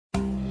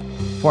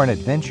For an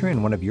adventure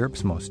in one of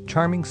Europe's most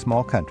charming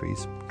small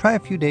countries, try a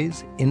few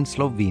days in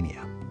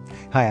Slovenia.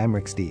 Hi, I'm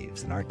Rick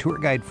Steves, and our tour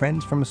guide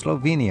friends from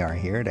Slovenia are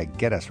here to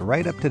get us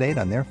right up to date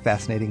on their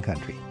fascinating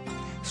country.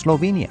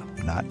 Slovenia,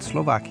 not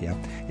Slovakia,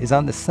 is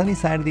on the sunny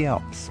side of the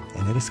Alps,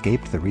 and it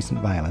escaped the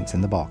recent violence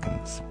in the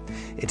Balkans.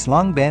 It's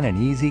long been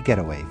an easy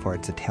getaway for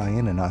its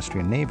Italian and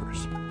Austrian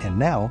neighbors, and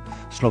now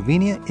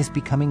Slovenia is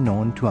becoming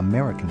known to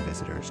American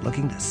visitors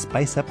looking to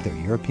spice up their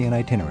European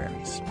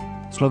itineraries.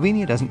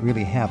 Slovenia doesn't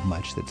really have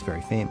much that's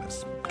very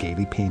famous.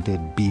 Gaily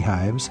painted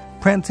beehives,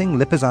 prancing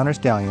Lipizzaner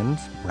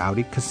stallions,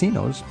 rowdy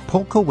casinos,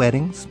 polka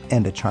weddings,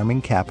 and a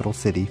charming capital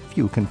city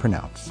few can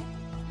pronounce.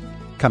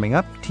 Coming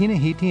up, Tina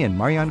Hiti and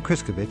Marian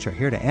Kriskovic are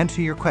here to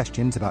answer your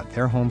questions about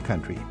their home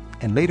country.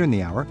 And later in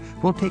the hour,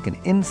 we'll take an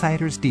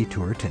insider's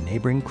detour to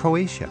neighboring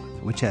Croatia,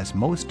 which has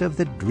most of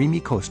the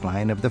dreamy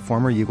coastline of the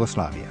former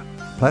Yugoslavia.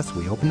 Plus,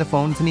 we open the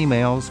phones and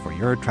emails for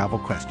your travel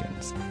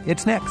questions.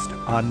 It's next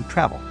on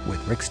Travel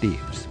with Rick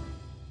Steves.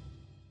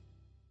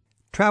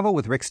 Travel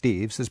with Rick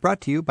Steves is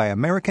brought to you by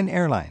American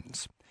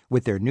Airlines.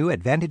 With their new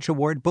Advantage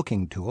Award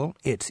booking tool,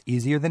 it's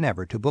easier than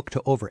ever to book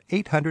to over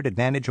 800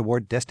 Advantage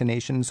Award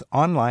destinations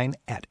online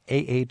at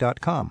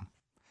aa.com.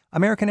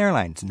 American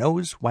Airlines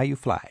knows why you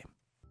fly.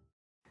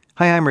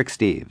 Hi, I'm Rick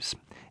Steves.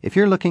 If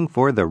you're looking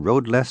for the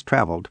road less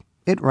traveled,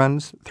 it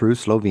runs through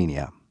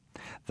Slovenia.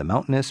 The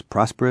mountainous,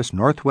 prosperous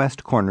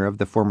northwest corner of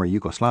the former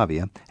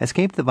Yugoslavia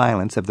escaped the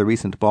violence of the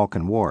recent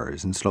Balkan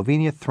Wars, and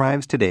Slovenia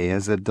thrives today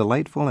as a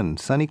delightful and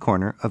sunny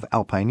corner of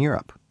Alpine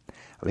Europe.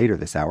 Later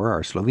this hour,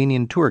 our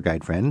Slovenian tour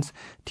guide friends,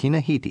 Tina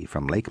Hiti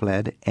from Lake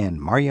Bled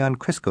and Marian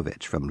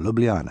Kriskovic from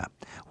Ljubljana,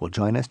 will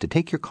join us to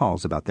take your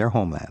calls about their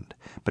homeland.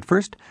 But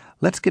first,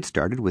 let's get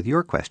started with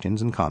your questions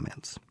and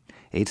comments.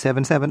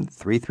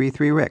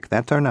 877-333-RICK,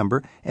 that's our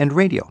number, and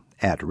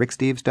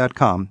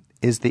radio@ricksteves.com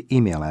is the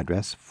email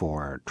address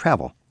for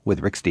Travel with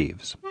Rick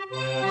Steves.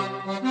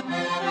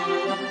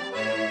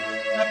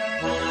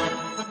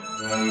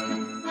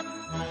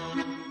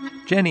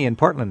 Jenny in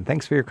Portland,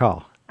 thanks for your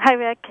call. Hi,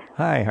 Rick.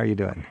 Hi, how are you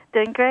doing?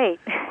 Doing great.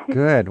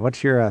 Good.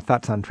 What's your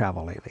thoughts on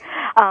travel lately?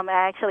 I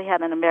actually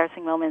had an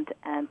embarrassing moment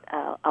at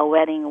a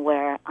wedding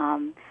where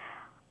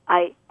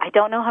I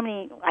don't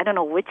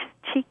know which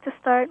cheek to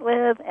start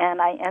with,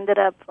 and I ended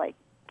up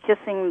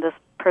kissing this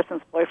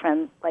person's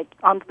boyfriend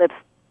on the lips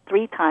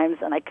 3 times,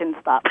 and I couldn't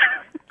stop.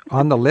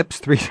 On the lips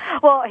 3?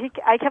 Well,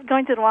 I kept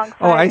going to the wrong side.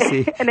 Oh, I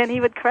see. And then he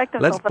would correct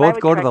himself. Let's both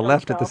go to the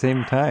left at the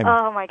same time.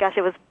 Oh, my gosh,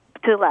 it was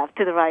to left,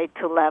 to the right,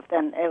 to left,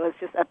 and it was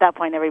just, at that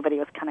point, everybody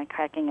was kind of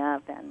cracking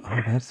up. And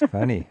oh, that's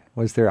funny.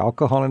 Was there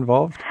alcohol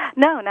involved?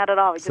 No, not at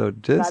all. We so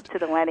just got to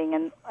the wedding,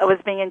 and I was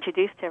being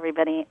introduced to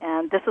everybody,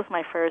 and this was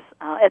my first,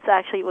 it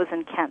was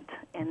in Kent,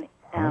 in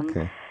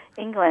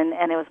England,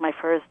 and it was my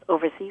first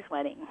overseas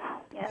wedding.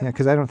 Yeah,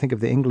 because I don't think of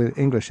the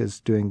English as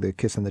doing the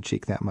kiss on the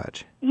cheek that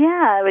much.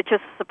 Yeah, which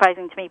was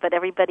surprising to me, but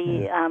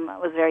everybody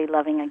was very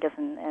loving, I guess,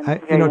 and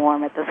very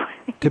warm at this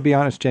wedding. To be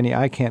honest, Jenny,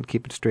 I can't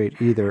keep it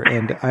straight either,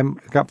 and I've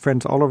got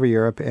friends all over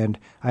Europe, and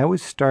I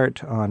always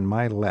start on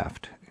my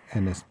left,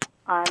 and it's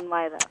on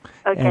my left.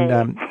 Okay.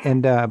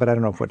 But I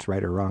don't know if what's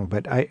right or wrong.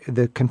 But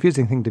the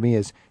confusing thing to me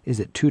is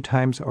it 2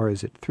 times or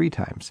is it 3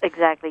 times?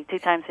 Exactly, 2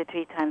 times or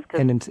 3 times.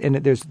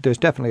 There's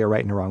definitely a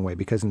right and a wrong way,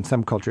 because in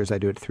some cultures I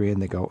do it 3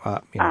 and they go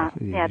up. Too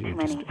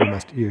many.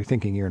 You're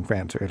thinking you're in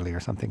France or Italy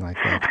or something like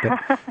that. But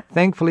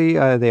thankfully,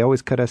 they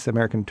always cut us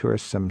American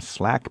tourists some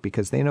slack,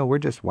 because they know we're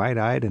just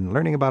wide-eyed and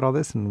learning about all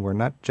this, and we're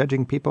not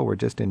judging people. We're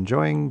just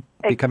enjoying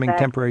becoming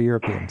temporary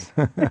Europeans.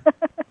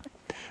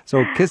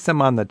 So kiss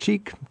them on the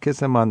cheek, kiss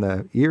them on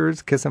the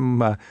ears, kiss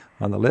them on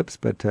the lips,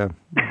 but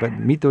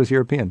meet those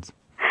Europeans.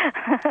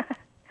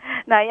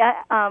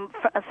 Now,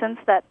 since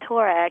that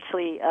tour, I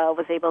actually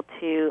was able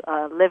to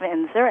live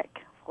in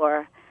Zurich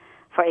for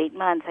 8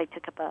 months. I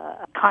took up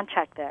a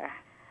contract there,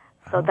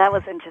 so that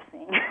was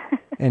interesting.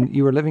 And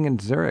you were living in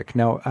Zurich.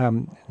 Now,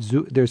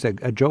 there's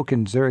a joke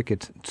in Zurich.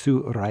 It's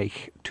zu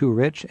reich, too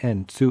rich,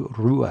 and zu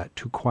Ruhe,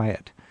 too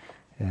quiet.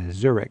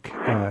 Zurich.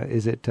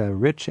 Is it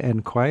rich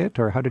and quiet,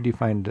 or how did you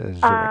find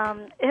Zurich?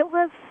 It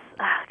was,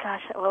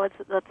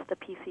 what's the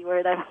PC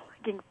word I'm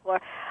looking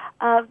for?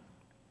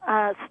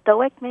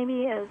 Stoic,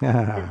 maybe, is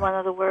one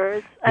of the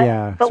words.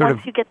 But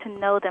once you get to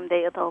know them,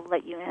 they'll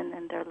let you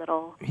in their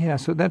little... Yeah,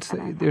 so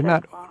they're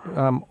not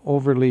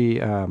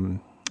overly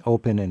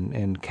open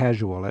and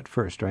casual at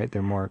first, right?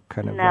 They're more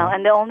kind of... No,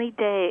 and the only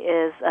day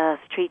is a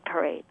street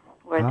parade,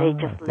 where they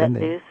just let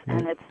loose,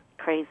 and it's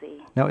crazy.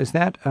 Now, is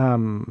that,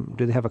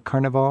 do they have a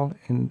carnival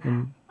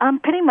in?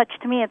 Pretty much,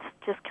 to me, it's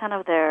just kind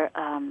of their,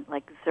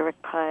 Zurich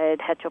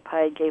Pride, Hetero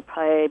Pride, Gay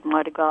Pride,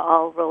 Mardi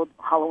Gras,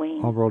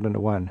 Halloween. All rolled into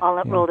one.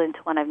 Rolled into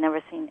one. I've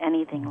never seen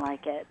anything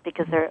like it,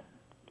 because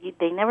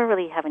they never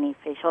really have any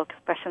facial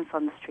expressions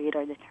on the street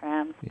or the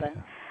trams, but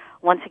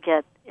once you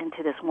get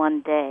into this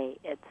one day,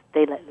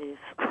 they let loose.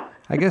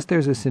 I guess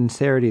there's a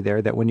sincerity there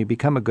that when you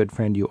become a good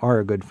friend, you are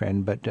a good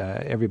friend, but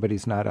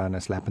everybody's not on a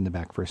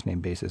slap-in-the-back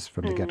first-name basis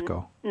from the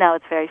get-go. No,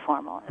 it's very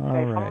formal.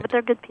 Formal, but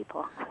they're good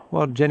people.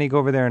 Well, Jenny, go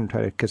over there and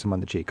try to kiss them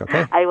on the cheek,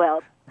 okay? I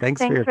will.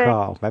 Thanks for your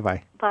call.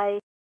 Bye-bye. Bye.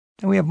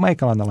 And we have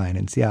Michael on the line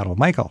in Seattle.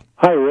 Michael.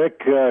 Hi,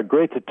 Rick.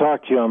 Great to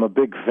talk to you. I'm a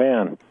big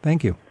fan.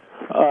 Thank you.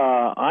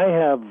 I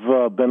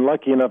have been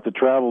lucky enough to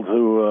travel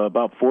to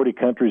about 40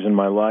 countries in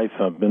my life.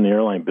 I've been in the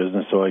airline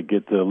business, so I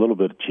get a little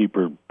bit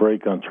cheaper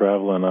break on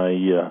travel,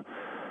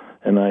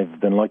 and I've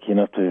been lucky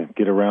enough to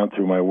get around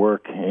through my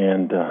work,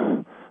 and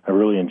I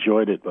really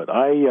enjoyed it. But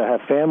I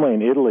have family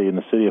in Italy, in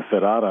the city of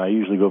Ferrara. I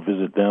usually go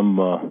visit them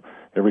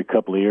every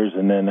couple of years,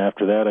 and then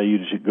after that, I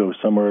usually go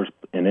somewhere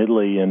in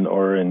Italy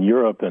or in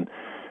Europe. And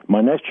my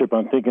next trip,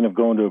 I'm thinking of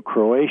going to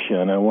Croatia,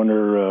 and I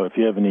wonder if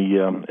you have any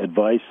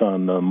advice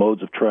on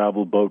modes of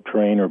travel, boat,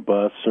 train, or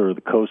bus, or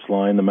the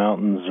coastline, the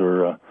mountains,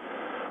 or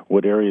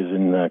what areas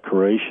in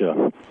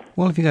Croatia.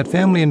 Well, if you got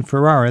family in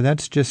Ferrara,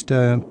 that's just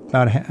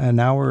about an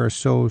hour or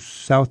so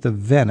south of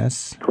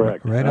Venice.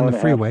 Correct. Right on the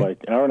freeway.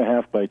 Hour and a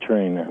half by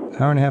train.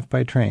 Hour and a half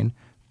by train.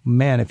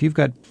 Man, if you've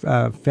got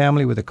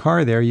family with a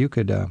car there, you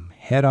could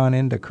head on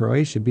into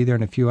Croatia, be there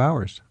in a few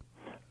hours.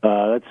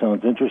 That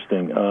sounds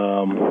interesting.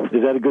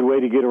 Is that a good way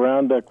to get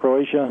around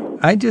Croatia?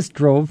 I just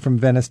drove from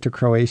Venice to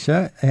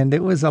Croatia, and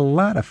it was a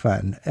lot of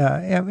fun.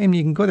 I mean,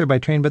 you can go there by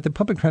train, but the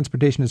public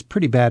transportation is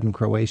pretty bad in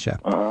Croatia.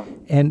 Uh-huh.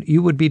 And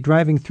you would be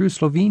driving through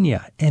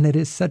Slovenia, and it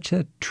is such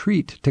a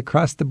treat to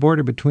cross the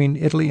border between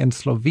Italy and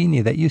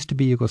Slovenia that used to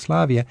be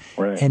Yugoslavia,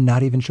 right, and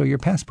not even show your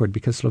passport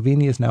because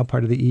Slovenia is now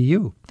part of the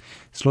EU.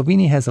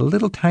 Slovenia has a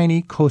little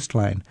tiny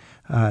coastline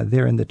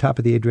there in the top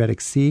of the Adriatic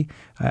Sea.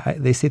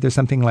 They say there's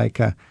something like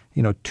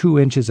 2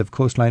 inches of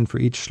coastline for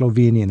each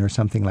Slovenian or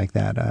something like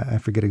that. I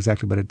forget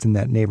exactly, but it's in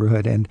that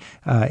neighborhood. And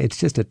it's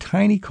just a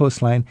tiny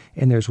coastline,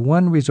 and there's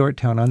one resort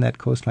town on that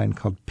coastline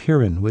called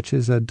Pirin, which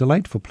is a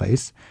delightful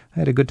place. I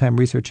had a good time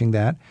researching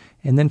that.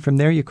 And then from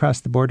there you cross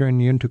the border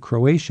and you're into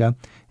Croatia,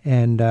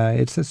 and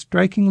it's a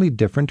strikingly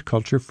different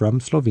culture from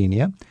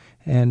Slovenia.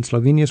 And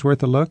Slovenia is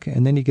worth a look,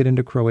 and then you get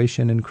into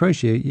Croatia, and in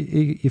Croatia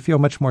you feel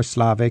much more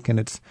Slavic, and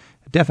it's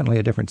definitely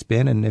a different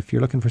spin, and if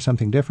you're looking for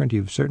something different,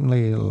 you've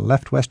certainly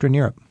left Western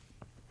Europe.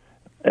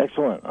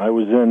 Excellent. I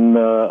was in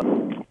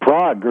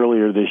Prague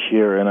earlier this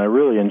year, and I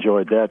really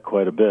enjoyed that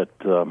quite a bit.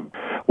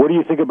 What do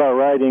you think about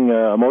riding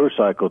a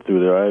motorcycle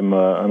through there? I'm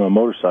a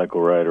motorcycle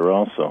rider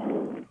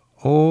also.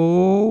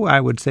 Oh, I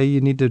would say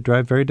you need to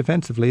drive very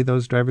defensively.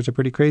 Those drivers are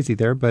pretty crazy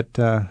there, but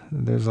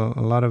there's a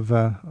lot of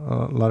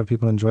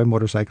people enjoy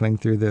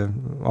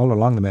motorcycling all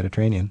along the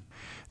Mediterranean.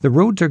 The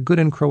roads are good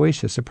in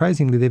Croatia.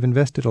 Surprisingly, they've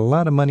invested a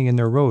lot of money in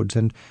their roads,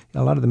 and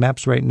a lot of the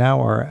maps right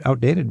now are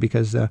outdated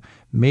because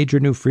major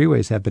new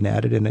freeways have been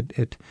added, and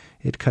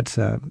it cuts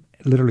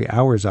literally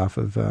hours off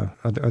of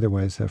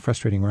otherwise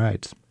frustrating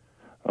rides.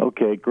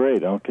 Okay,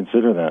 great. I'll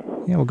consider that.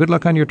 Yeah, well, good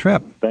luck on your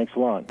trip. Thanks a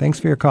lot. Thanks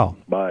for your call.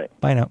 Bye.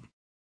 Bye now.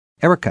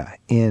 Erica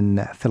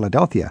in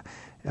Philadelphia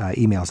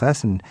emails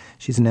us, and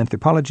she's an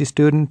anthropology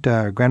student.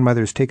 Her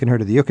grandmother's taken her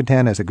to the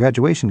Yucatan as a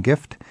graduation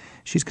gift.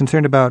 She's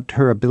concerned about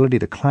her ability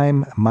to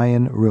climb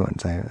Mayan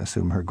ruins. I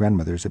assume her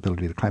grandmother's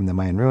ability to climb the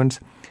Mayan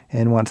ruins,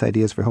 and wants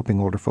ideas for helping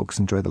older folks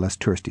enjoy the less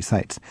touristy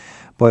sites.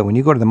 Boy, when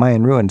you go to the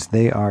Mayan ruins,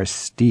 they are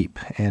steep.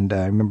 And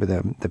I remember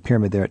the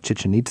pyramid there at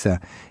Chichen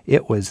Itza.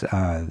 It was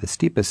the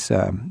steepest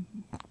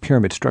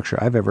pyramid structure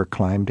I've ever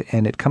climbed,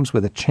 and it comes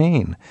with a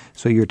chain.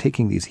 So you're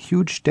taking these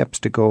huge steps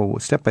to go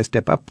step by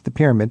step up the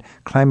pyramid,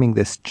 climbing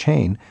this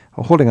chain,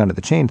 holding onto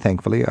the chain,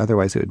 thankfully.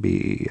 Otherwise, it would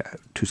be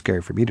too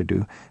scary for me to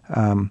do.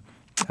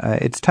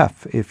 It's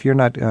tough. If you're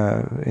not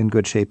in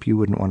good shape, you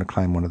wouldn't want to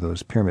climb one of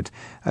those pyramids.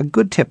 A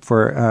good tip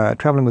for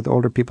traveling with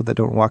older people that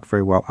don't walk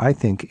very well, I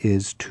think,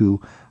 is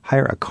to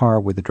hire a car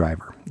with a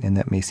driver. And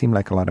that may seem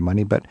like a lot of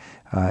money, but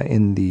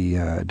in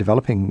the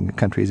developing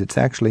countries, it's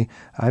actually,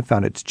 I've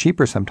found it's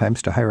cheaper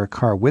sometimes to hire a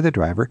car with a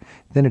driver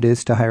than it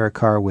is to hire a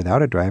car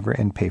without a driver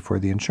and pay for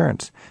the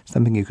insurance.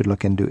 Something you could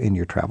look into in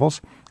your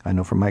travels. I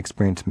know from my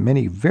experience,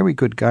 many very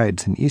good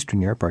guides in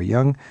Eastern Europe are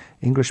young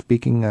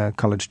English-speaking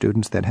college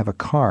students that have a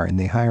car, and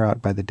they hire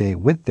out by the day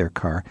with their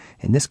car.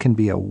 And this can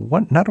be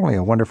not only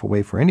a wonderful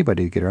way for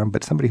anybody to get around,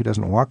 but somebody who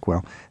doesn't walk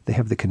well, they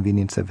have the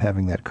convenience of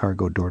having that car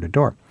go door to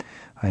door.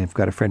 I've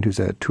got a friend who's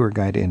a tour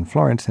guide in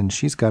Florence, and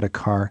she's got a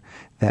car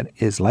that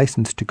is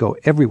licensed to go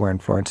everywhere in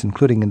Florence,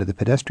 including into the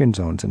pedestrian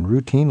zones. And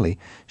routinely,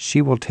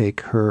 she will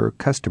take her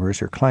customers,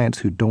 her clients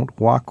who don't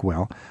walk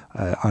well,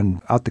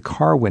 out the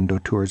car window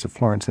tours of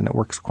Florence, and it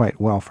works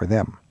quite well for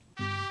them.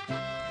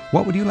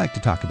 What would you like to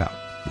talk about?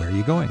 Where are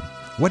you going?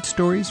 What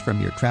stories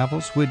from your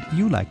travels would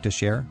you like to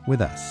share with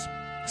us?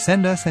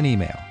 Send us an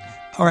email.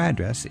 Our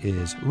address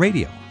is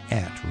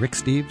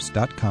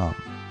radio@ricksteves.com.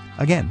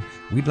 Again,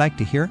 we'd like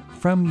to hear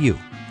from you.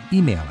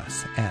 Email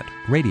us at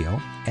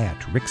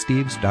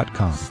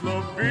radio@ricksteves.com.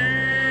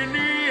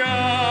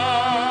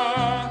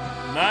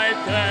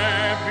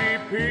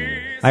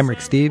 I'm Rick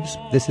Steves.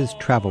 This is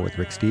Travel with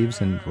Rick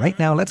Steves, and right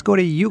now let's go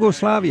to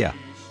Yugoslavia.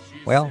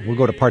 Well, we'll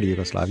go to part of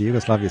Yugoslavia.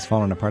 Yugoslavia's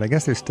fallen apart. I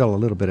guess there's still a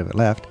little bit of it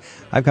left.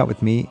 I've got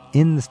with me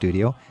in the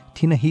studio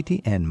Tina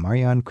Hiti and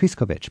Marian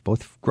Kriskovic,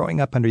 both growing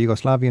up under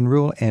Yugoslavian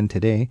rule and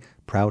today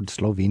proud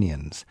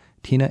Slovenians.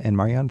 Tina and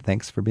Marian,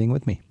 thanks for being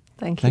with me.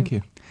 Thank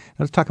you.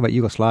 Let's talk about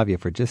Yugoslavia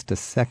for just a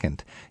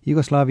second.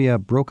 Yugoslavia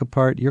broke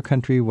apart. Your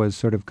country was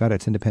sort of got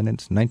its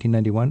independence in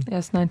 1991?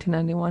 Yes,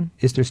 1991.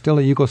 Is there still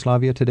a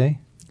Yugoslavia today?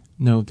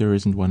 No, there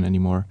isn't one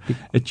anymore.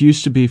 It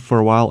used to be for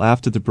a while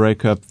after the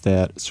breakup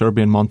that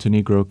Serbia and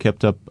Montenegro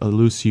kept up a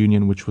loose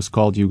union which was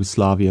called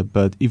Yugoslavia,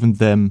 but even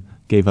them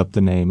gave up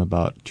the name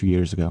about 2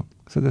 years ago.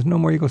 So there's no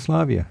more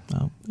Yugoslavia.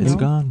 No, it's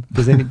gone.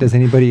 Does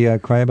anybody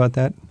cry about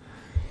that?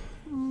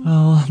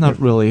 Well, not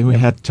really. We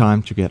had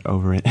time to get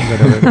over it.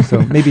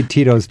 So maybe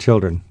Tito's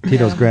children,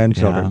 Tito's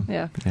grandchildren.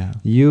 Yeah.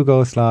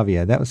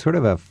 Yugoslavia. That was sort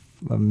of a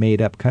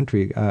made-up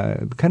country.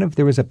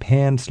 There was a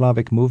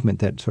pan-Slavic movement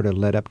that sort of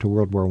led up to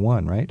World War I,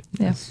 right?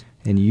 Yes.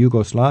 And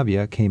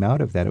Yugoslavia came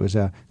out of that. It was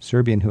a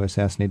Serbian who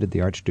assassinated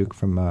the Archduke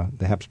from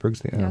the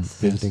Habsburgs,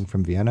 visiting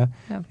from Vienna.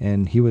 Yeah.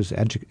 And he was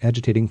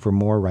agitating for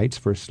more rights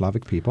for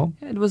Slavic people.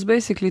 It was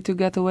basically to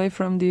get away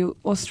from the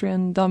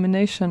Austrian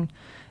domination.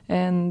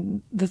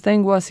 And the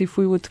thing was, if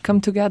we would come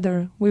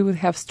together, we would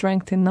have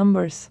strength in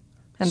numbers.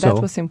 And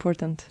that was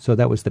important. So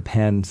that was the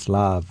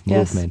Pan-Slav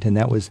movement. And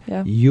that was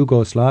Yeah.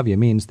 Yugoslavia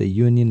means the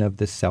union of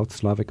the South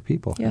Slavic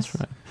people. Yes. That's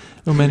right.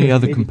 There were many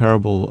other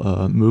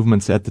comparable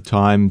movements at the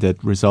time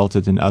that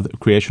resulted in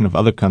creation of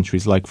other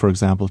countries, like, for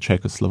example,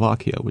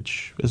 Czechoslovakia,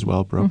 which as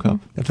well broke up.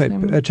 That's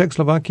right.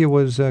 Czechoslovakia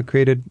was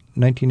created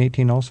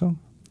 1918 also?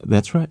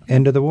 That's right.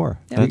 End of the war.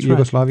 That's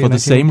Yugoslavia right. For the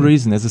same 1918.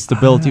 reason, as a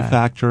stability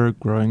factor,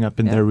 growing up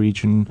in their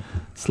region,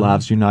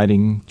 Slavs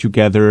uniting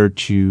together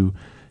to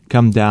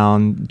come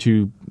down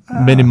to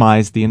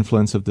minimize the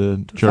influence of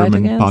the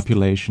German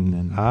population.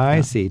 And I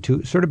see.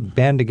 To sort of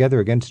band together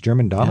against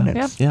German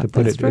dominance, to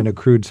put it in a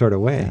crude sort of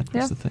way.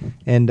 That's the thing.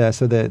 And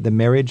so the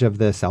marriage of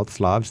the South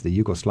Slavs, the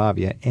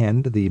Yugoslavia,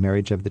 and the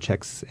marriage of the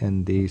Czechs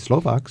and the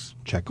Slovaks,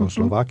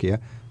 Czechoslovakia,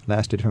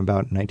 lasted from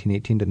about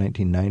 1918 to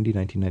 1990,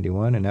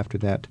 1991, and after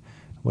that,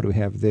 what do we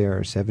have there?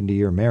 A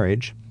 70-year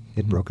marriage.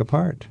 It broke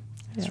apart.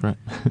 That's right.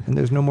 And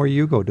there's no more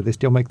Yugo. Do they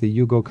still make the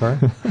Yugo car?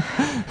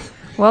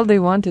 Well, they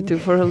wanted to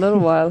for a little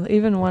while.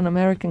 Even one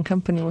American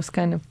company was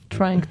kind of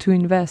trying to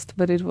invest,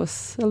 but it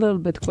was a little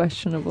bit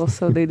questionable,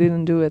 so they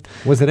didn't do it.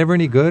 Was it ever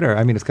any good? Or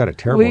I mean, it's got a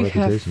terrible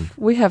reputation.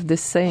 We have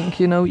this saying,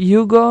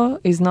 Yugo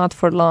is not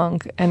for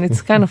long, and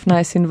it's kind of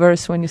nice in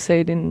verse when you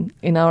say it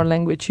in our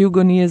language.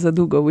 Yugo nije za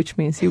dugo, which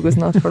means Yugo is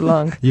not for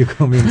long.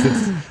 Yugo means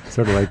it's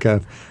sort of like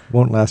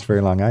won't last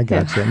very long. I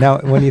gotcha. Now,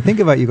 when you think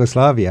about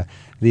Yugoslavia,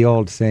 the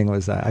old saying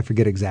was, I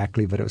forget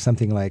exactly, but it was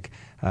something like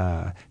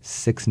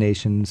 6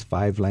 nations,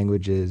 5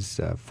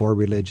 languages, 4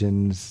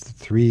 religions,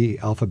 3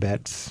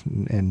 alphabets,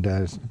 and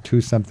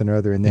 2 something or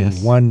other, and then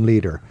 1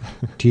 leader,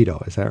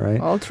 Tito. Is that right?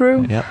 All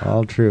true. Yep.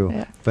 All true.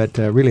 Yeah. But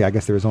really, I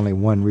guess there was only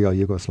one real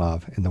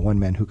Yugoslav, and the one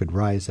man who could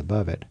rise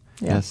above it.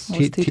 Yes,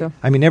 Tito.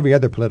 I mean, every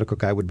other political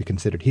guy would be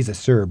considered, he's a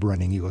Serb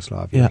running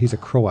Yugoslavia. Yeah. He's a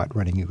Croat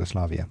running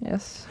Yugoslavia.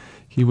 Yes.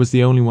 He was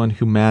the only one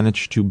who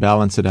managed to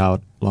balance it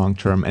out long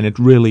term, and it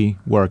really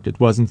worked. It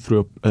wasn't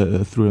through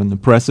an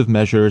oppressive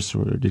measures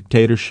or a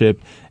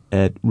dictatorship.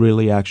 It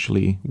really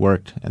actually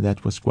worked, and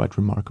that was quite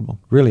remarkable.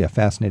 Really a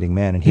fascinating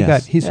man, and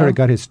he sort of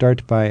got his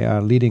start by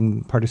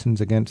leading partisans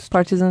against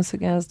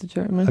the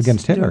Germans.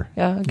 Against Hitler.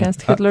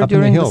 Against Hitler up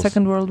during in the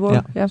Second World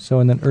War. Yeah. So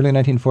in the early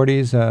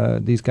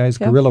 1940s, these guys,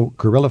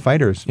 guerrilla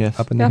fighters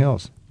up in the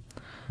hills.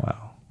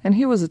 Wow. And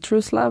he was a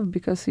true Slav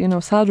because,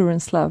 Southern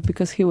Slav,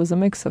 because he was a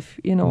mix of,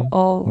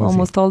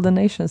 almost all the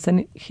nations.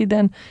 And he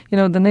then,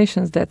 the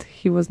nations that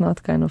he was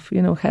not kind of,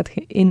 had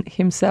in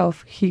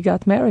himself, he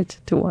got married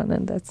to one.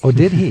 And that's... Oh,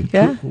 did he?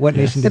 Yeah. What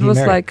nation did he marry?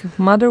 It was like,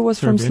 mother was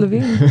Serbian. from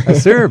Slovenia. A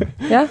Serb?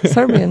 Yeah,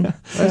 Serbian.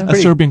 A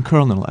Serbian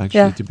colonel,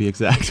 actually, to be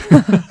exact.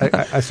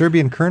 a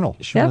Serbian colonel.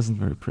 She wasn't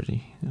very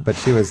pretty. Yeah. But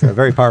she was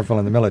very powerful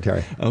in the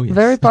military. Oh, yes.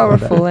 Very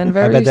powerful and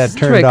very strict. I bet that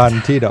strict. turned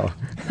on Tito.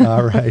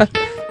 All right.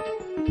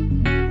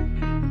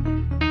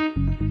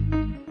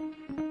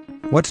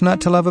 What's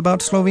not to love about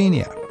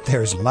Slovenia?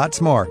 There's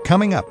lots more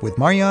coming up with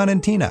Marianne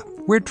and Tina.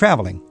 We're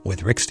traveling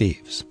with Rick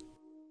Steves.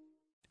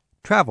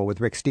 Travel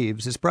with Rick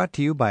Steves is brought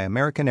to you by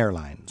American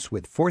Airlines,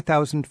 with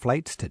 4,000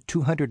 flights to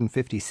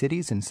 250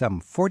 cities in some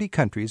 40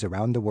 countries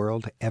around the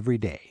world every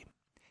day.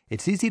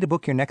 It's easy to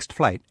book your next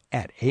flight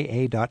at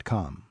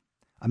aa.com.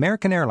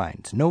 American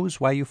Airlines knows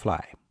why you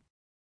fly.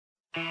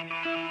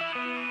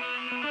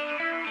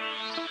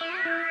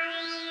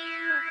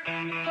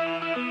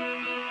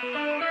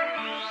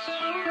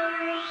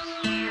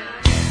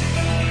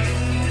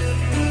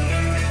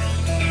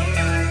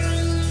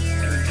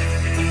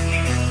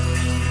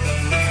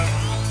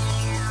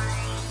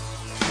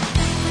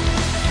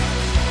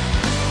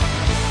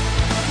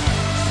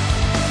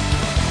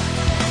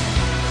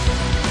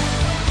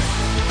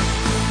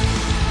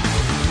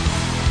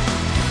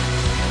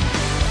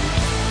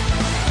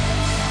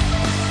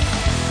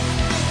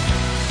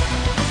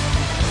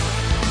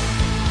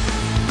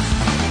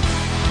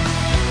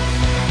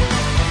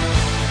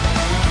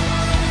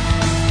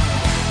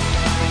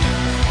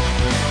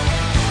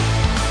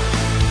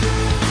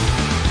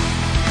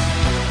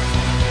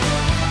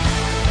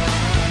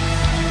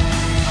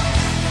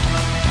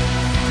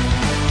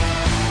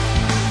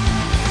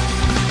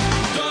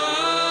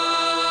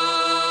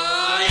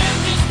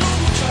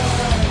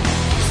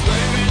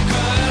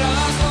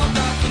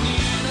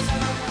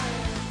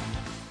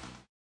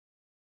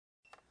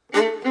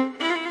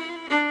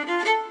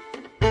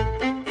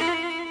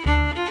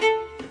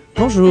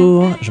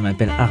 Bonjour, je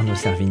m'appelle Arnaud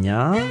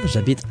Servignat,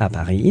 j'habite à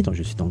Paris, donc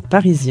je suis donc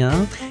parisien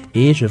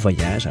et je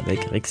voyage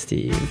avec Rick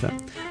Steve.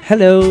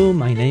 Hello,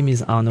 my name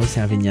is Arnaud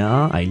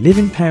Servignat, I live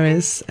in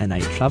Paris and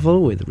I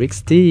travel with Rick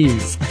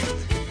Steve.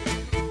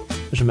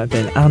 Je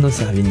m'appelle Arnaud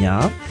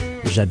Servignat,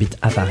 j'habite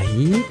à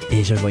Paris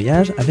et je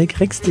voyage avec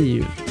Rick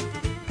Steve.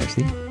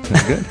 Merci.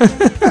 That's good.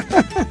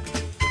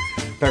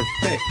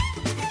 Perfect.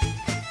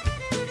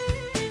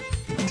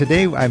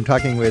 Today I'm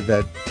talking with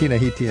Tina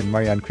Hiti and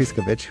Marian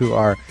Kriskovic, who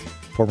are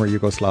former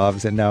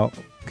Yugoslavs, and now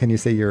can you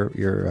say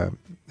you're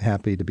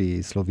happy to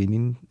be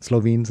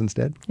Slovenes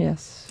instead?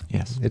 Yes.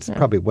 Yes. It's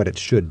probably what it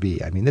should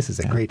be. I mean, this is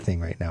a great thing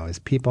right now, is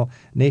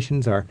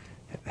nations are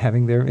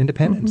having their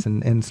independence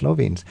and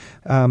Slovenes.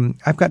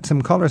 I've got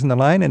some callers on the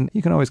line, and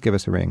you can always give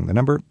us a ring. The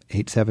number,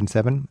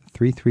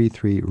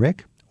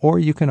 877-333-RICK, or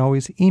you can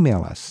always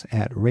email us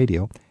at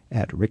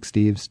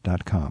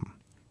radio@ricksteves.com.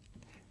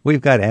 We've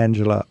got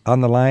Angela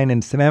on the line in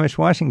Sammamish,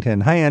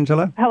 Washington. Hi,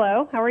 Angela.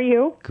 Hello, how are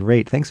you?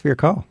 Great. Thanks for your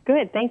call.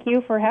 Good, thank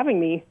you for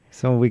having me.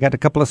 So we got a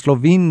couple of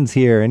Slovenes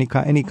here. Any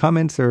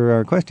comments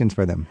or questions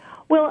for them?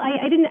 Well,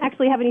 I didn't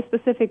actually have any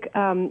specific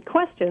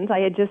questions.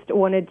 I had just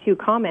wanted to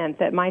comment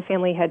that my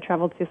family had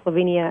traveled to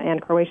Slovenia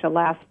and Croatia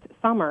last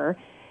summer,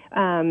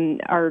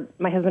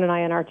 my husband and I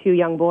and our two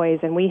young boys,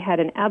 and we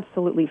had an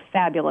absolutely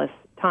fabulous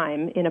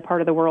time in a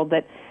part of the world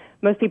that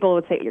most people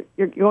would say,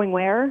 you're going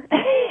where?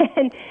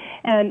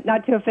 and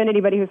not to offend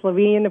anybody who's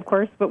Slovenian, of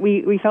course, but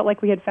we felt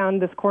like we had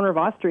found this corner of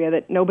Austria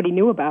that nobody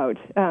knew about,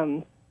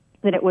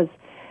 that it was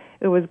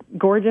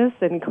gorgeous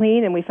and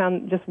clean, and we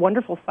found just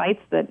wonderful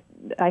sites that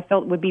I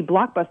felt would be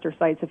blockbuster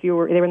sites if they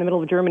were in the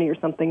middle of Germany or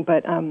something,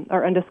 but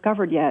are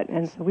undiscovered yet.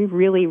 And so we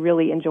really,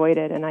 really enjoyed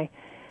it, and I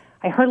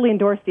heartily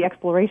endorse the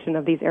exploration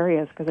of these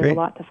areas because there's a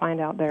lot to find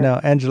out there.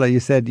 Now, Angela, you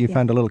said you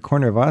found a little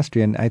corner of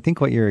Austria, and I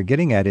think what you're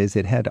getting at is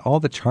it had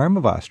all the charm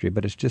of Austria,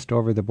 but it's just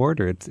over the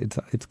border.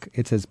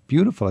 It's as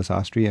beautiful as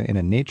Austria in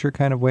a nature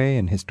kind of way,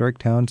 and historic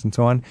towns and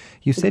so on.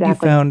 You said you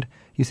found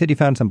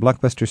some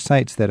blockbuster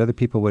sites that other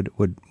people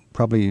would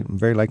probably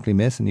very likely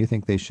miss, and you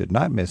think they should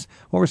not miss.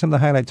 What were some of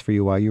the highlights for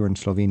you while you were in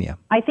Slovenia?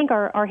 I think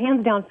our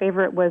hands-down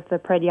favorite was the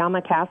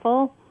Predjama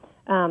Castle.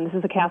 This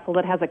is a castle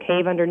that has a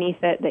cave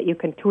underneath it that you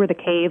can tour the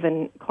cave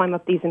and climb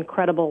up these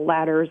incredible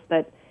ladders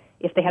that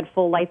if they had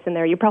full lights in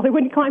there, you probably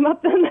wouldn't climb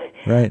up them.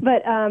 Right.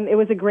 But it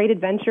was a great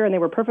adventure, and they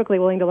were perfectly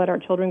willing to let our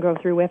children go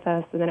through with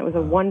us. And then it was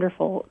a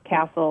wonderful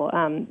castle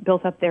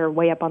built up there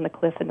way up on the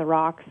cliff in the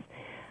rocks.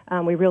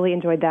 We really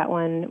enjoyed that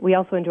one. We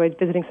also enjoyed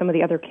visiting some of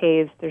the other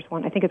caves. There's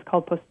one, I think it's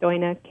called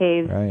Postojna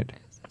Cave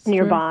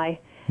nearby.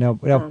 Now,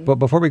 but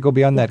before we go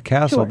beyond that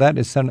castle, that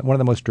is one of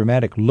the most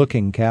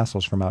dramatic-looking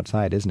castles from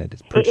outside, isn't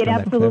it? It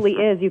absolutely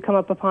is. You come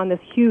up upon this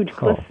huge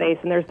cliff face,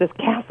 and there's this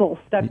castle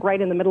stuck right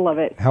in the middle of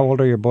it. How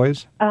old are your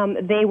boys?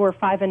 They were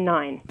 5 and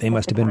 9. They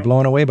must have been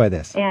blown away by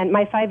this. And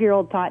my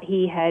 5-year-old thought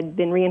he had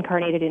been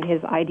reincarnated in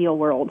his ideal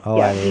world. Oh,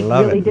 I love it. He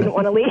really didn't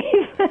want to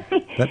leave.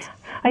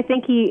 I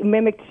think he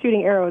mimicked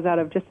shooting arrows out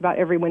of just about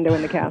every window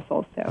in the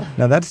castle. So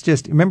now that's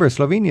remember,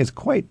 Slovenia is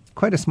quite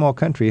a small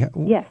country.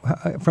 Yes.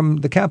 From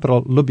the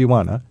capital,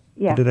 Ljubljana.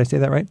 Yeah. Did I say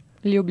that right?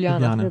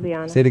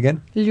 Ljubljana. Say it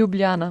again.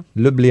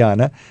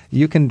 Ljubljana.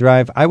 You can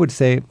drive, I would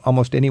say,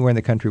 almost anywhere in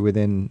the country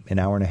within an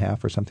hour and a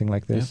half or something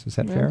like this. Is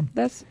that fair?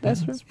 That's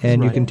right.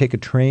 And you can take a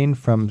train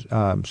from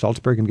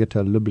Salzburg and get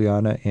to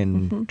Ljubljana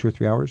in 2 or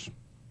 3 hours.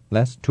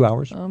 Less? 2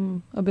 hours?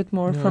 A bit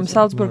more. From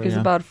Salzburg is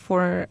about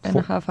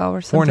 4.5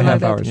 hours.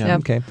 4.5 hours. Yeah.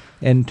 Okay.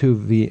 And to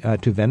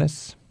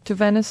Venice? To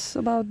Venice,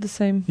 about the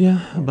same.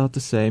 Yeah, about the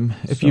same.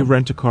 If you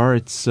rent a car,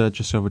 it's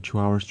just over 2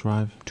 hours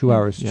drive. 2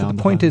 hours. Yeah, so the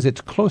point is,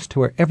 it's close to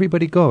where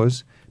everybody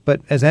goes.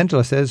 But as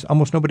Angela says,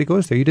 almost nobody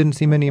goes there. You didn't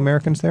see many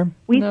Americans there?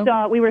 We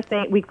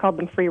called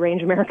them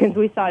free-range Americans.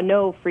 We saw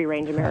no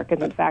free-range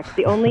Americans, in fact.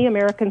 The only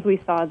Americans we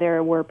saw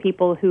there were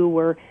people who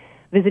were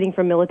visiting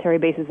from military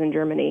bases in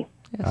Germany.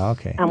 Yes.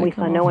 Okay. And we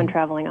saw no one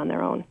traveling on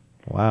their own.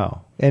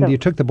 Wow. And you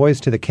took the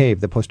boys to the cave,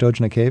 the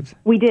Postojna caves?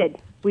 We did.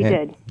 We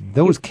did.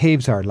 Those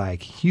caves are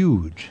like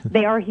huge.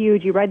 They are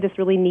huge. You ride this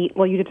really neat,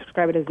 well, you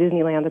describe it as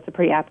Disneyland. That's a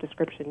pretty apt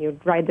description. You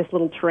ride this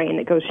little train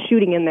that goes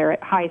shooting in there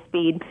at high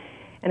speed.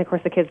 And, of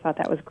course, the kids thought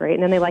that was great.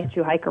 And then they liked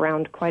to hike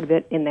around quite a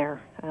bit in there.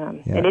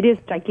 And it is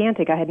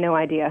gigantic. I had no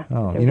idea there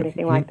was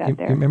anything like that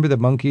there. You remember the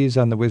monkeys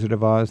on The Wizard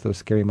of Oz, those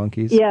scary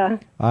monkeys? Yeah.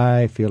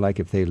 I feel like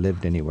if they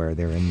lived anywhere,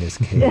 they're in this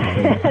cave.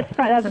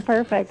 That's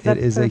perfect. It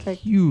is a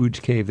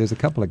huge cave. There's a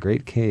couple of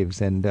great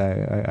caves, and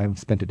I've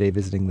spent a day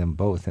visiting them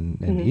both,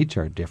 and each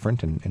are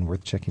different and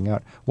worth checking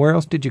out. Where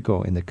else did you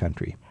go in the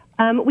country?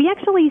 We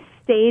actually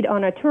stayed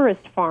on a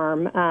tourist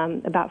farm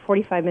about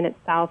 45 minutes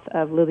south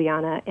of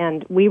Ljubljana,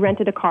 and we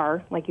rented a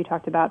car, like you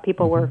talked about.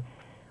 People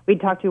we'd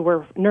talked to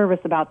were nervous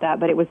about that,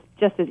 but it was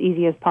just as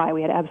easy as pie.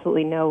 We had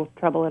absolutely no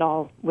trouble at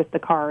all with the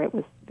car. It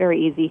was very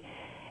easy.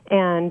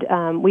 And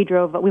we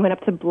went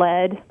up to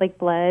Lake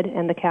Bled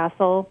and the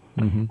castle.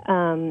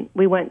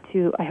 We went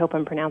to, I hope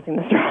I'm pronouncing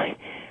this right,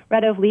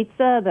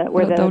 Radovlica,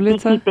 where the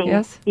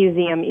beekeeping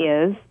museum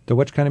is. The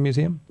which kind of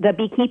museum? The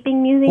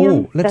beekeeping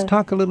museum. Oh, let's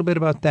talk a little bit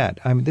about that.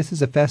 I mean, this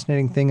is a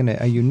fascinating thing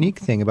and a unique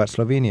thing about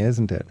Slovenia,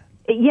 isn't it?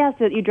 Yes,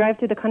 you drive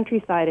through the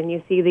countryside and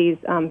you see these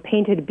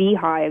painted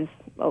beehives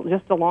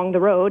just along the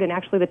road, and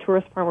actually the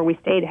tourist farm where we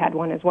stayed had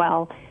one as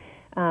well,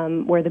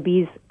 where the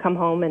bees come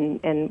home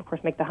and of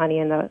course make the honey,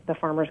 and the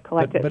farmers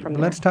collect it from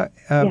there. Let's talk,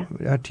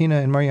 Tina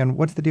and Marianne,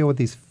 what's the deal with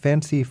these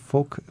fancy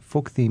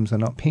folk themes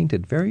and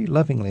painted very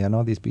lovingly on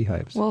all these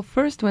beehives? Well,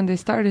 first when they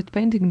started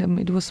painting them,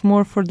 it was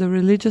more for the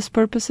religious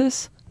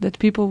purposes, that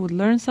people would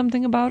learn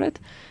something about it.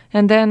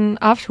 And then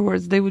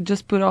afterwards they would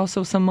just put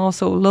some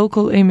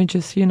local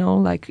images,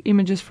 like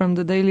images from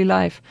the daily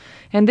life.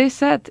 And they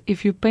said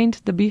if you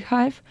paint the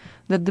beehive,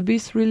 that the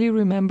bees really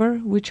remember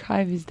which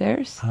hive is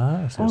theirs.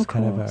 So it's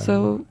kind of a...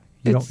 So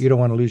you don't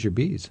want to lose your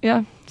bees.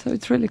 Yeah, so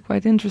it's really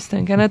quite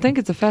interesting. And I think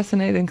it's a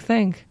fascinating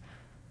thing.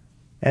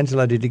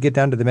 Angela, did you get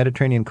down to the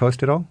Mediterranean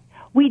coast at all?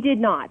 We did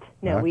not.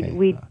 No, Okay.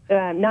 we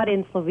not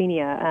in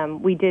Slovenia.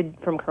 We did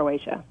from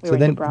Croatia. So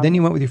then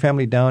you went with your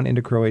family down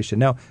into Croatia.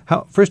 Now,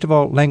 first of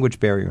all, language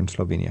barrier in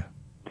Slovenia?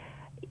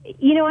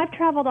 I've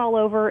traveled all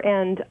over,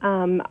 and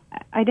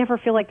I never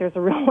feel like there's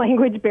a real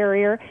language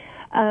barrier.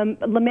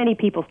 Many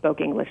people spoke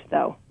English,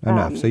 though.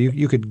 Enough. So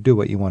you could do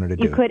what you wanted to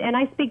do. You could, and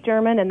I speak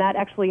German, and that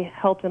actually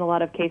helped in a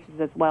lot of cases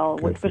as well,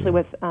 especially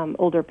with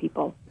older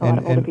people. A lot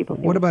of older people.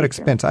 What about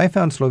expense? I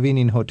found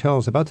Slovenian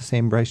hotels about the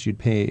same price you'd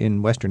pay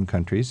in Western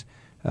countries.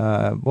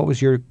 What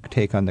was your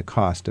take on the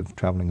cost of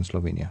traveling in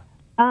Slovenia?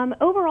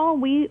 Overall,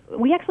 we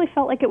actually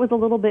felt like it was a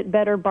little bit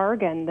better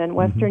bargain than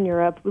Western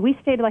Europe. We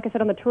stayed, like I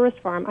said, on the tourist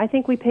farm. I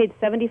think we paid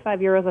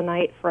 €75 a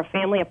night for a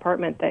family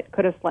apartment that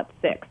could have slept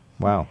 6.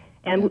 Wow.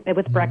 And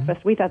with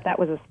breakfast, we thought that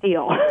was a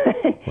steal.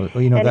 Well,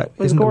 and that it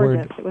was isn't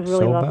gorgeous. the word It was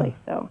really soba? lovely.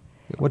 So,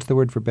 what's the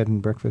word for bed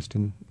and breakfast?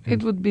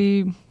 It would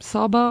be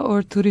soba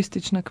or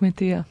turistična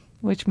kmetija,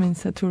 which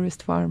means a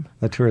tourist farm.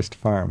 A tourist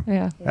farm.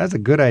 Yeah. That's a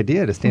good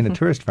idea to stay in a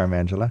tourist farm,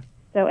 Angela.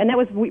 So, and that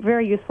was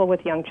very useful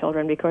with young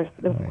children because,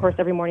 of course,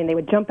 every morning they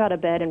would jump out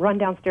of bed and run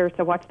downstairs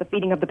to watch the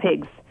feeding of the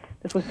pigs.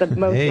 This was the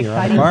most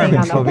exciting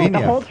thing on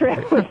the whole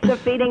trip, was the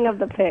feeding of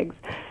the pigs.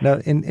 Now,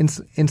 in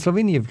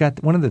Slovenia, you've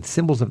got one of the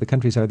symbols of the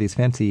countries are these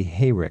fancy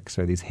hay ricks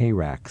or these hay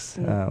racks.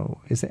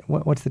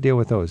 What's the deal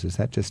with those? Is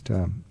that just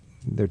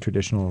their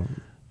traditional?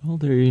 Well,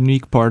 they're a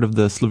unique part of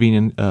the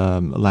Slovenian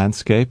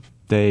landscape.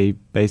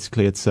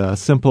 It's a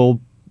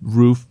simple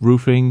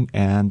roofing,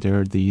 and there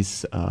are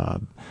these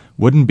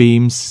wooden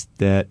beams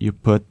that you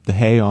put the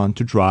hay on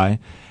to dry,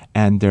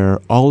 and they're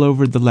all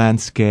over the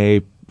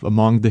landscape,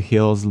 among the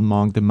hills,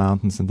 among the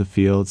mountains and the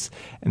fields,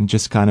 and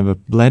just kind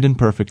of blend in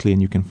perfectly,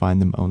 and you can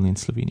find them only in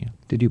Slovenia.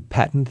 Did you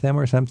patent them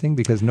or something?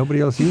 Because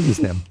nobody else uses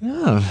them.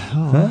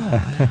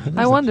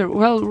 I wonder.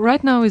 Well,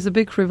 right now is a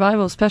big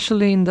revival,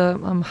 especially in the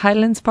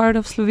highlands part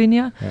of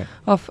Slovenia,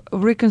 of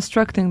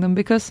reconstructing them,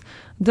 because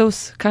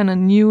those kind of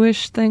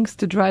newish things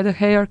to dry the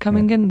hay are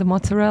coming in, the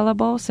mozzarella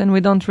balls, and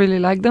we don't really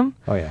like them.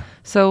 Oh, yeah.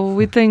 So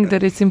we think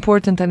that it's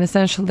important and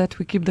essential that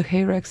we keep the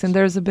hay racks, and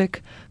there's a big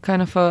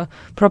kind of a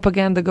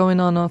propaganda going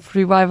on of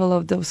revival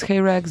of those hay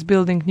racks,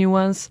 building new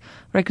ones,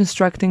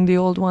 reconstructing the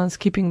old ones,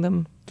 keeping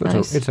them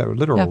nice. It's a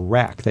literal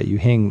rack that you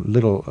hang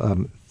little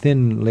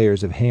thin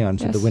layers of hay on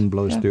so the wind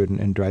blows through it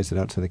and dries it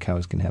out so the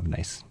cows can have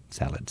nice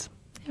salads.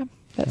 Yeah,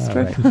 that's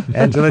true. Right.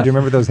 Angela, do you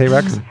remember those hay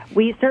racks?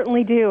 We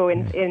certainly do.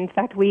 In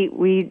fact,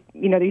 we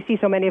you see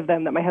so many of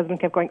them that my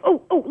husband kept going,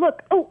 oh,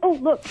 look, oh,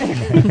 look. So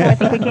I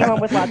think we came home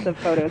with lots of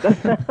photos.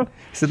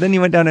 So then you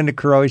went down into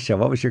Croatia.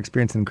 What was your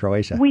experience in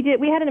Croatia? We did.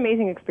 We had an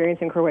amazing experience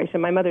in Croatia.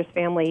 My mother's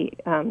family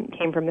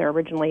came from there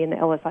originally in the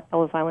Ellis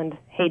Island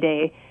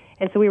heyday.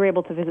 And so we were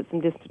able to visit some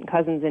distant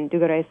cousins in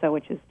Dugoresa,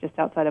 which is just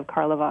outside of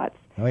Karlovac.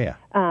 Oh, yeah.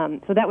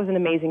 So that was an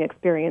amazing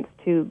experience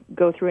to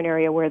go through an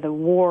area where the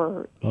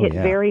war hit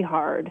very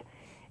hard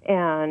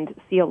and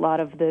see a lot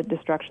of the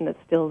destruction that's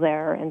still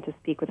there, and to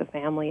speak with a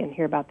family and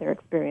hear about their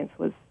experience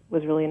was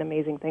really an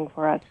amazing thing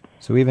for us.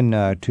 So even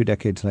 2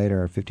 decades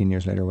later or 15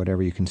 years later or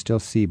whatever, you can still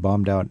see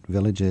bombed out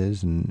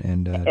villages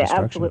and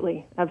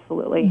destruction.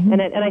 Absolutely. Mm-hmm.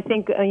 And I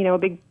think a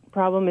big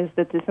problem is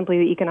that simply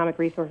the economic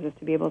resources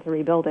to be able to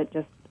rebuild it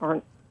just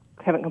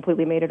haven't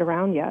completely made it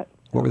around yet.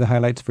 What were the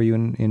highlights for you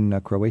in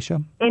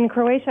Croatia? In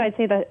Croatia, I'd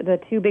say the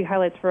 2 big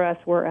highlights for us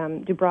were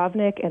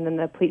Dubrovnik and then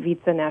the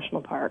Plitvice National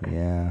Park.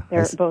 Yeah.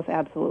 They're both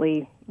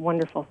absolutely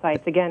wonderful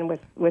sites, again,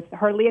 with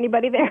hardly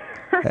anybody there.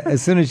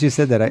 As soon as you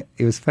said that,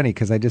 it was funny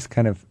because I just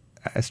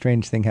a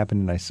strange thing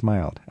happened and I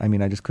smiled. I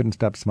mean, I just couldn't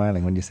stop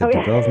smiling when you said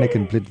Dubrovnik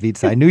and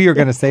Plitvice. I knew you were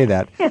going to say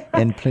that.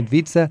 And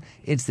Plitvice,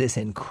 it's this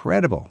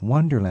incredible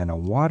wonderland, a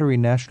watery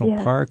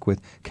national park with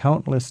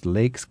countless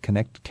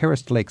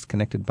terraced lakes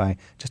connected by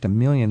just a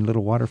million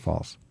little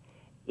waterfalls.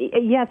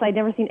 Yes, I'd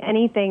never seen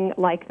anything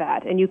like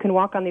that. And you can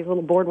walk on these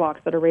little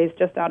boardwalks that are raised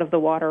just out of the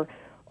water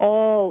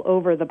all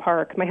over the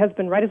park. My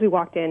husband, right as we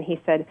walked in,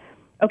 he said,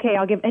 okay,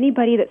 I'll give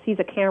anybody that sees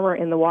a camera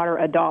in the water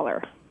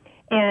 $1.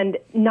 And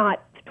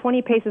not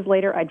 20 paces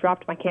later, I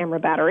dropped my camera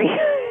battery.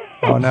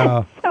 Oh,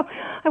 no. So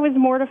I was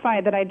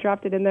mortified that I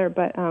dropped it in there,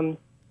 but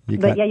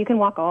you can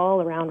walk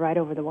all around right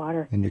over the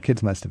water. And your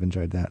kids must have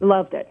enjoyed that.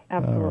 Loved it.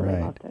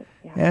 Absolutely loved it.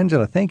 Yeah.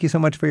 Angela, thank you so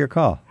much for your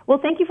call. Well,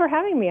 thank you for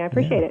having me. I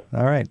appreciate it.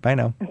 All right. Bye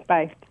now.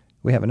 Bye.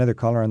 We have another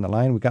caller on the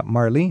line. We've got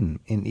Marlene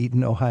in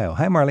Eaton, Ohio.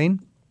 Hi, Marlene.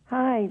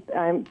 Hi,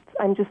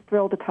 I'm just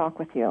thrilled to talk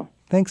with you.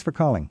 Thanks for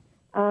calling.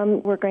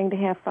 We're going to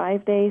have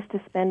 5 days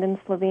to spend in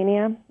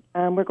Slovenia.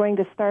 We're going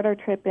to start our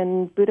trip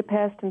in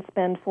Budapest and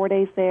spend 4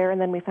 days there, and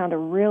then we found a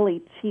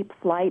really cheap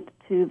flight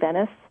to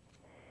Venice,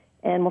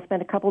 and we'll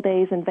spend a couple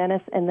days in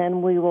Venice, and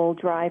then we will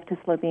drive to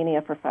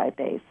Slovenia for 5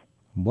 days.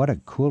 What a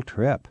cool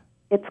trip.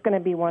 It's going to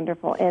be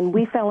wonderful. And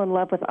we fell in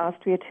love with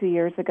Austria 2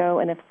 years ago,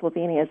 and if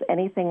Slovenia is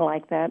anything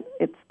like that,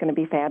 it's going to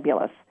be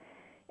fabulous.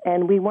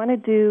 And we want to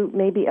do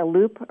maybe a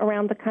loop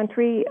around the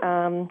country.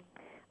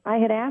 I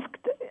had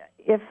asked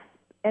if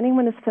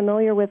anyone is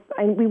familiar with,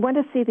 we want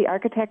to see the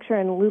architecture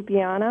in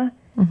Ljubljana.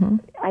 Mm-hmm.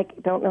 I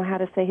don't know how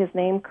to say his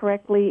name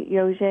correctly,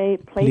 Jože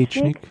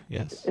Plečnik.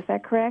 Yes. Is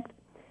that correct?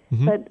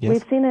 Mm-hmm. But yes.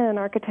 We've seen in an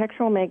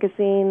architectural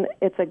magazine,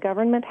 it's a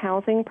government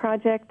housing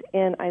project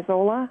in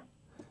Izola.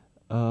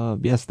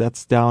 Yes,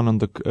 that's down on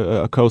the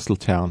coastal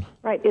town.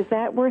 Right. Is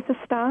that worth a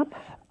stop?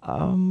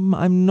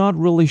 I'm not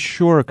really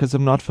sure because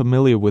I'm not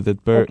familiar with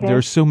it, but there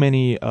are so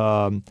many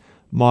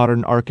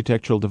modern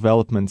architectural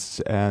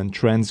developments and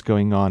trends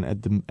going on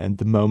at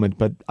the moment.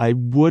 But I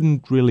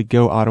wouldn't really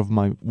go out of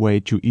my way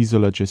to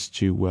Isola just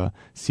to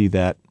see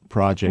that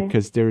project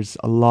because there's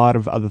a lot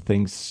of other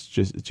things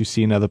just to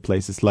see in other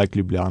places like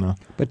Ljubljana.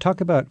 But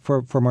talk about,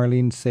 for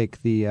Marlene's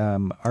sake, the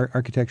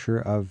architecture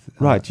of...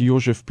 Right,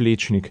 Jože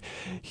Plečnik.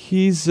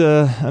 He's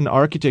an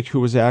architect who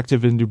was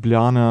active in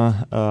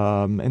Ljubljana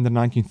in the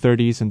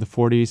 1930s and the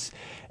 40s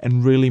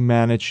and really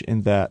managed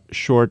in that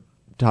short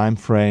time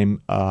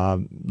frame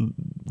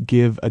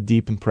give a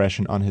deep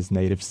impression on his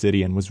native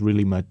city and was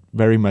really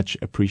very much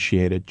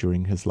appreciated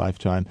during his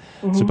lifetime.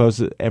 Mm-hmm.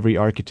 Suppose every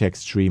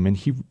architect's dream. And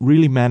he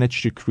really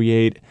managed to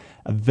create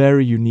a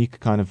very unique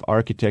kind of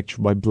architecture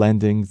by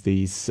blending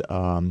these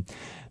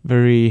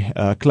very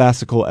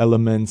classical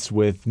elements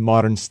with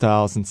modern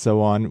styles and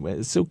so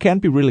on. So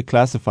can't be really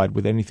classified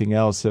with anything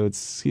else. So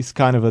he's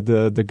kind of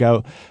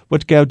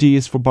what Gaudí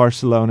is for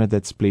Barcelona,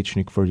 that's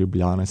Plečnik for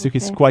Ljubljana. So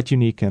he's quite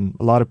unique, and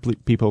a lot of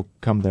people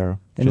come there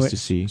just to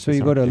see. So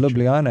you go to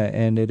Ljubljana,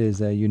 and it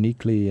is a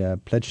uniquely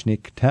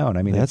Plečnik town.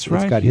 I mean, that's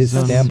right. It's got his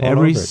stamp all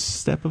every over it.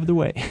 Step of the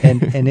way.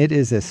 and it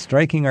is a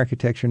striking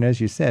architecture, and as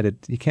you said,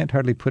 you can't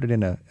hardly put it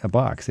in a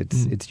box.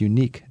 It's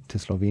unique to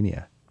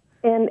Slovenia.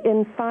 And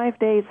in 5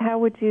 days, how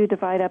would you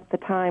divide up the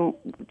time?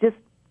 Just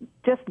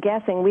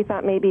guessing, we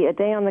thought maybe a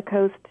day on the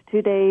coast,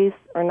 2 days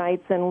or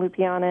nights in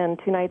Ljubljana and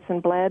 2 nights in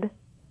Bled.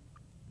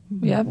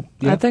 Yeah,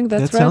 I think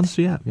that's that right. Sounds,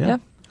 yeah.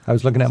 I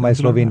was looking at my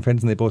Slovene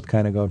friends, and they both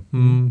kind of go,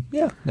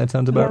 yeah, that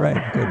sounds about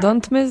right. Good.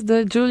 Don't miss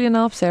the Julian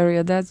Alps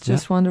area. That's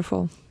just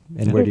wonderful.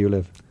 And where do you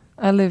live?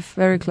 I live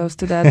very close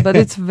to that, but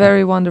it's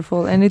very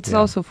wonderful, and it's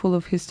also full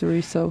of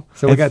history. So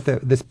we got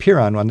this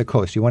Piran on the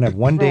coast. You want to have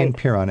 1 day in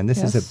Piran, and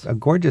this is a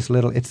gorgeous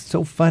little. It's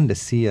so fun to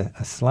see a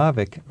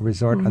Slavic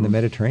resort on the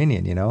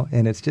Mediterranean,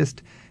 and it's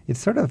just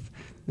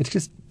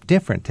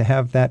different to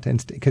have that,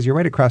 because you're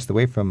right across the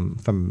way from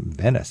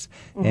Venice,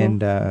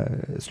 and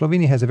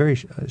Slovenia has a very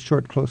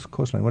short, close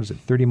coastline. What is it,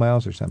 30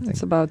 miles or something?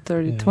 It's about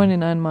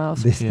 29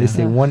 miles. They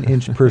say 1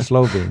 inch per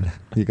Slovene.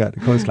 You got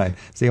the coastline.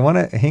 So you want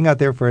to hang out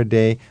there for a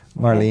day,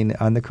 Marlene,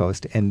 on the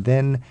coast, and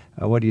then,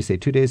 what do you say,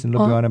 2 days in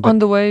Ljubljana? On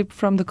the way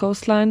from the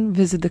coastline,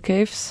 visit the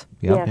caves.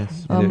 Yeah.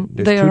 Yes.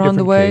 They are on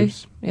the way.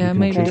 Caves. Yeah,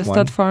 maybe the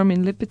stud farm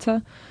in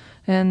Lipica,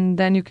 and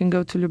then you can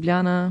go to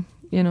Ljubljana,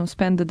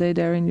 spend the day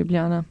there in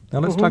Ljubljana. Now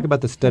let's talk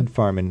about the stud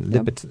farm in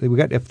Lipica. We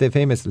got the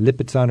famous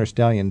Lipizzaner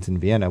stallions in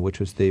Vienna, which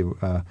was the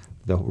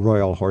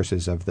royal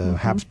horses of the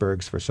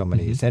Habsburgs for so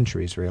many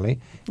centuries, really.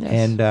 Yes.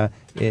 And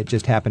it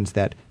just happens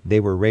that they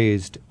were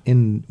raised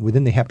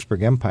within the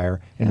Habsburg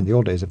Empire, and in the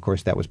old days, of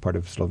course, that was part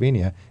of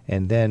Slovenia.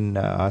 And then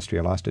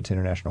Austria lost its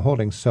international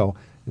holdings, so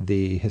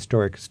the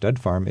historic stud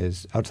farm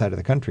is outside of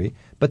the country,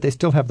 but they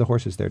still have the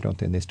horses there, don't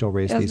they? And they still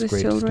raise these great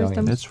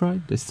stallions. That's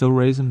right. They still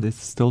raise them. They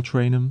still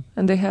train them.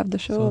 And they have the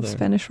show of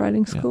Spanish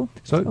riding school.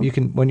 Yeah. So you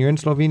can, when you're in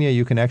Slovenia,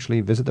 you can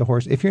actually visit the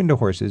horse if you're into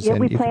horses. Yeah,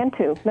 we plan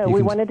to. No,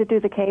 we wanted to do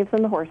the caves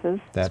and the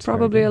horses. It's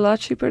probably a lot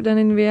cheaper than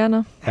in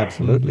Vienna.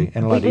 Absolutely,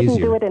 and a lot easier. We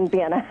didn't do it in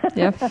Vienna.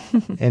 Yeah.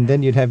 And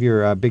then you'd have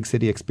your big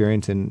city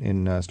experience in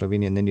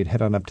Slovenia, and then you'd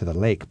head on up to the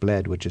lake,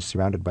 Bled, which is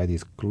surrounded by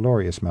these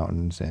glorious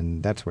mountains,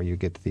 and that's where you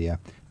get the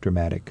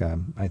dramatic,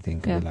 I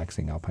think,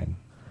 relaxing alpine.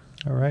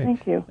 All right.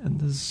 Thank you. And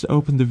this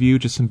opened the view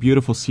to some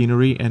beautiful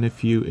scenery, and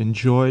if you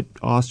enjoyed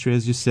Austria,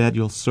 as you said,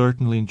 you'll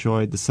certainly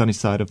enjoy the sunny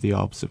side of the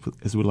Alps,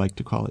 as we like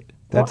to call it.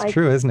 That's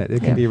true, isn't it?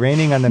 It can be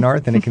raining on the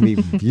north, and it can be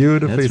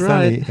beautifully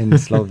sunny in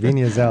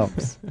Slovenia's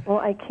Alps. Well,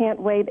 I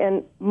can't wait.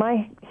 And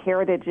my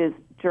heritage is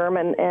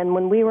German, and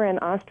when we were in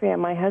Austria,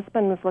 my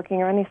husband was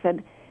looking around, he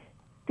said,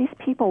 these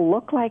people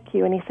look like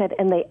you, and he said,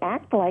 and they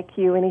act like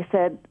you, and he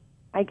said,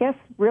 I guess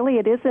really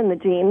it is in the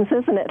genes,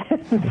 isn't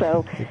it?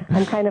 So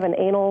I'm kind of an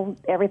anal,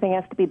 everything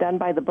has to be done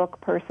by the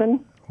book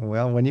person.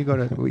 Well, when you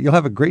go you'll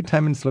have a great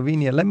time in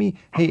Slovenia.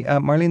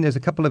 Marlene, there's a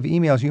couple of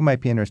emails you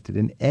might be interested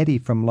in. Eddie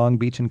from Long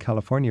Beach in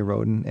California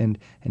wrote, and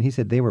he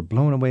said they were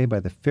blown away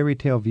by the fairy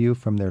tale view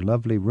from their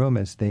lovely room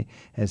as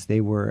they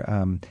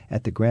were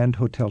at the Grand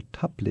Hotel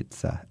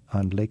Toplica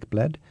on Lake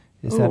Bled.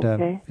 Is that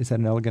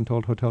an elegant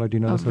old hotel, or do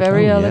you know this hotel? A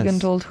very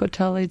elegant old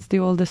hotel. It's the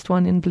oldest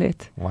one in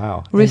Bled.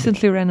 Wow.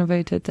 Recently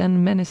renovated,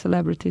 and many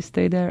celebrities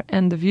stay there.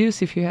 And the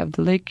views, if you have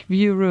the lake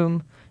view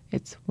room,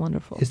 it's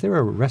wonderful. Is there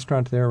a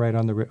restaurant there right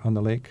on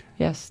the lake?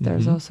 Yes,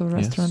 there's also a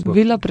restaurant. Yes.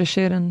 Villa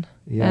Prešeren.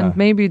 Yeah. And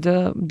maybe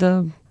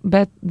the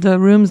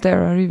rooms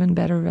there are even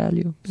better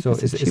value. So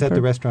is that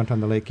the restaurant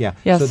on the lake? Yeah.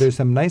 Yes. So there's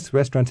some nice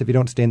restaurants if you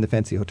don't stay in the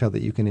fancy hotel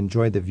that you can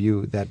enjoy the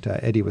view that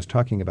Eddie was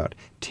talking about.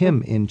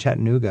 Tim in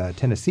Chattanooga,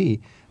 Tennessee,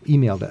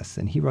 emailed us,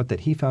 and he wrote that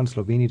he found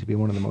Slovenia to be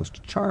one of the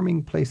most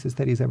charming places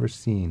that he's ever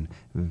seen.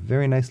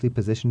 Very nicely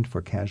positioned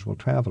for casual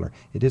traveler.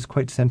 It is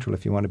quite central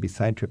if you want to be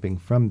side-tripping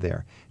from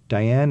there.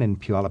 Diane in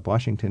Puyallup,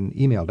 Washington,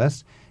 emailed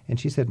us, and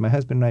she said, my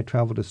husband and I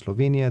traveled to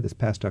Slovenia this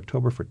past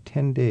October for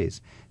 10 days.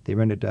 They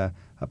rented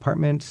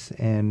apartments,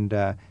 and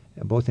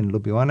both in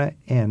Ljubljana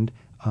and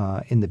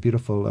in the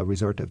beautiful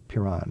resort of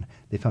Piran.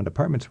 They found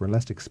apartments were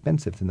less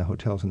expensive than the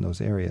hotels in those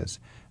areas.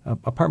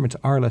 Apartments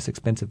are less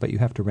expensive, but you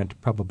have to rent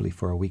probably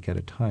for a week at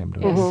a time,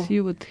 don't you? Yes,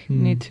 you would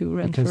need to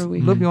rent because for a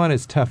week. Ljubljana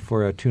is tough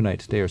for a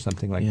 2-night stay or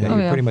something like that.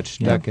 You're pretty much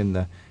stuck in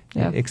the...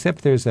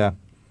 Except there's a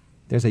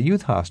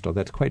youth hostel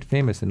that's quite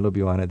famous in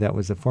Ljubljana that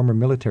was a former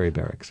military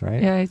barracks,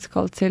 right? Yeah, it's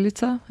called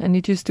Celica, and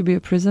it used to be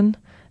a prison.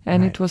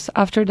 And it was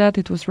after that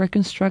it was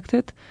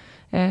reconstructed.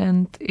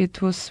 And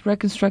it was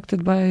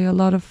reconstructed by a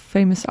lot of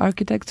famous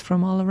architects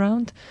from all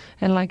around.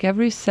 And like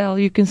every cell,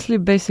 you can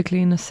sleep basically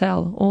in a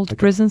cell, old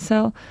prison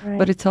cell,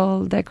 but it's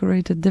all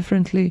decorated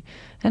differently.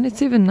 And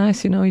it's even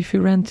nice, if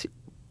you rent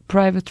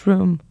private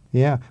room.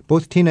 Yeah,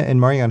 both Tina and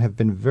Marianne have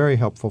been very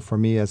helpful for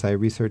me as I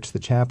researched the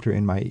chapter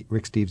in my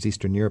Rick Steves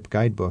Eastern Europe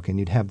guidebook, and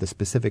you'd have the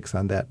specifics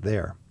on that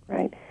there.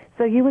 Right.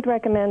 So you would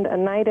recommend a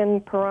night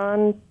in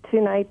Piran,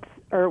 2 nights,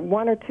 or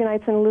 1 or 2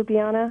 nights in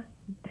Ljubljana?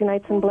 2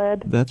 nights in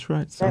Bled? That's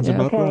right. Sounds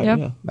about right. Yep.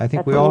 Yeah. I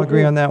think we all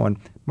agree on that one.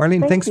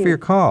 Marlene, thanks for your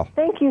call.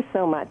 Thank you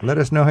so much. Let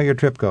us know how your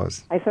trip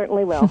goes. I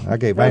certainly will.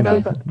 Okay, bye now.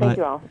 Thank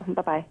you all.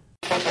 Bye-bye.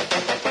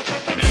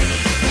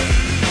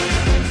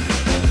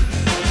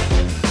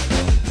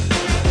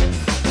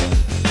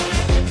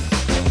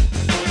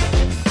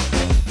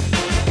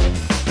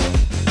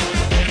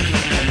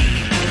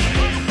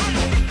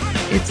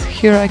 It's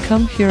Here I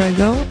Come, Here I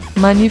Go,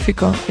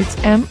 Magnifico. It's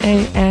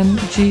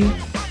Manigico.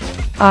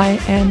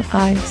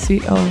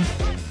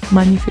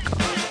 Magnifico.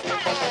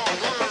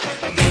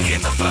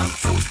 Vienna,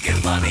 Frankfurt,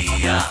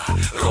 Germania,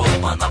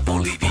 Roma,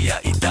 Napoli, via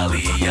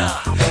Italia,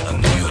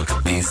 New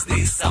York,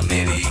 business,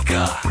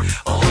 America,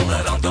 all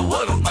around the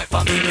world, my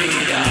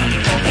familia,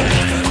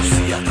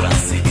 Russia,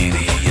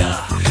 Transsiberia,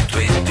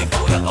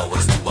 24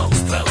 hours to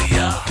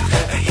Australia,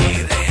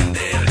 here and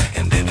there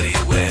and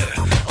everywhere,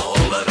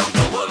 all around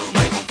the world,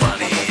 my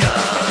compania,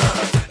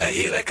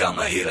 here I come,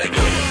 here I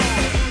go.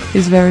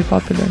 He's very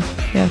popular,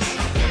 yes.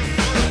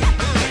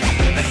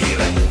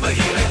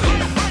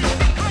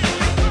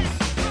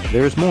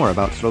 There's more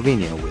about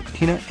Slovenia with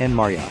Tina and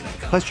Marianne,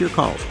 plus your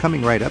calls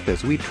coming right up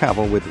as we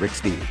travel with Rick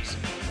Steves.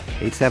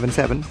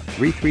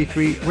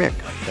 877-333-RICK,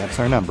 that's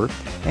our number,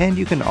 and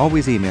you can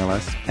always email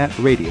us at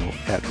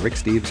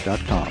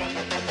radio@ricksteves.com.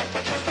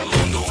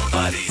 London,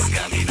 Paris,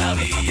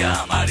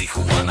 Scandinavia,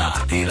 marijuana,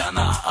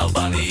 Tirana,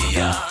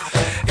 Albania,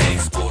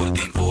 export,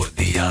 import,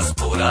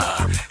 diaspora,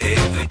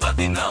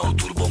 everybody now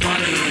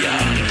turbomania,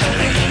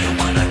 Rio,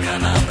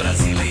 Maracana,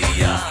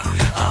 Brasilia,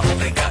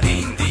 Africa,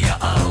 India,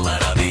 Al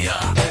Arabia,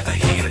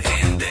 here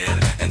and there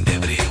and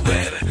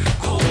everywhere,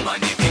 go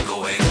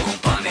Magnifico and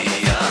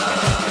compania,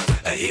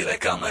 here I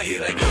come,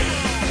 here I go.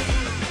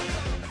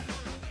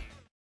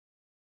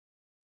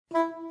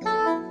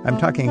 I'm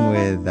talking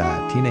with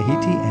Tina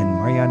Hiti and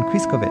Marianne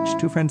Kriskovic,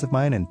 two friends of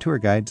mine and tour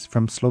guides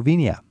from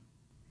Slovenia.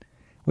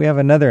 We have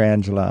another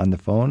Angela on the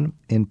phone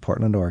in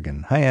Portland,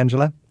 Oregon. Hi,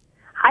 Angela.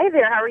 Hi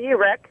there. How are you,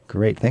 Rick?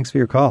 Great. Thanks for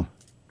your call.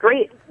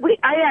 Great.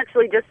 I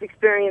actually just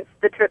experienced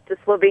the trip to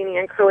Slovenia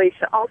and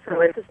Croatia also.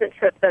 It's just a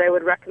trip that I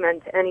would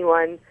recommend to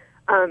anyone.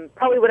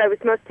 Probably what I was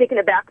most taken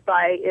aback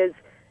by is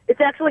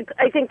it's actually,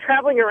 I think,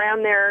 traveling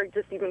around there,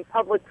 just even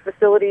public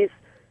facilities,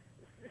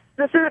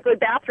 specifically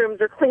bathrooms,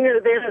 are cleaner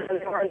there than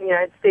they are in the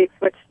United States,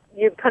 which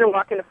you kind of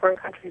walk into foreign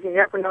countries and you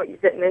never know what you're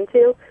getting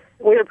into.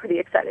 We were pretty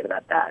excited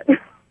about that.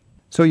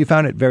 So you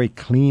found it very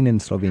clean in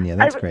Slovenia.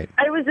 That's great.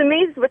 I was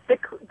amazed with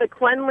the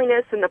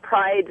cleanliness and the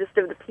pride just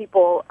of the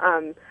people.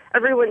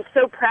 Everyone's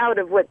so proud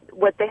of what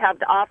they have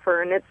to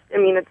offer, and it's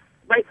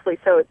rightfully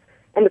so.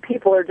 And the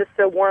people are just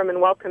so warm and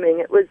welcoming.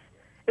 It was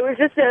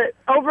just an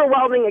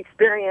overwhelming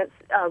experience.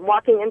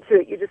 Walking into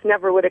it, you just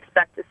never would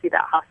expect to see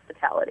that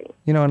hospitality.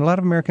 And a lot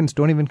of Americans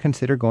don't even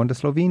consider going to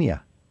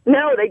Slovenia.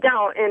 No, they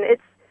don't. And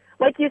it's,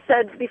 like you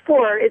said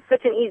before, it's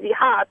such an easy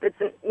hop. It's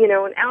an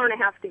hour and a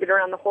half to get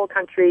around the whole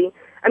country.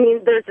 I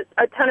mean, there's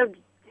a ton of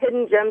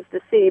hidden gems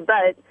to see,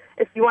 but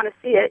if you want to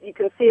see it, you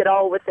can see it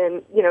all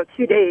within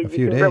 2 days.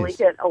 You can really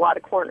hit a lot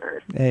of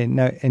corners.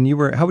 Now,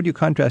 how would you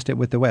contrast it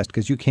with the West?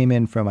 Because you came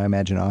in from, I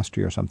imagine,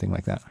 Austria or something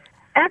like that.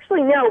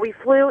 Actually, no. We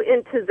flew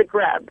into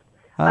Zagreb.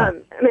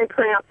 Am I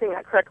pronouncing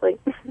that correctly?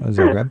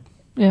 Zagreb?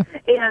 Yeah.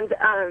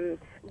 And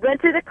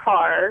rented a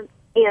car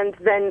and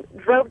then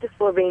drove to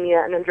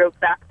Slovenia, and then drove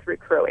back through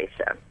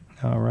Croatia.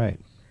 All right.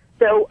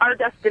 So our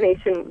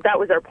destination, that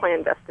was our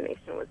planned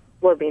destination, was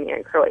Slovenia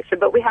and Croatia,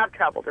 but we have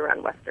traveled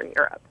around Western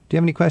Europe. Do you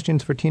have any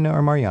questions for Tina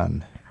or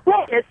Marianne?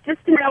 Well, it's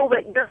just to know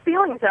what your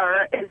feelings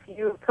are as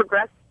you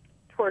progress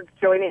towards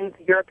joining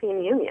the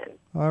European Union.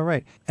 All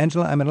right.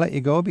 Angela, I'm going to let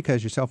you go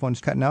because your cell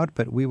phone's cutting out,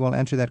 but we will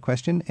answer that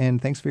question,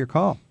 and thanks for your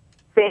call.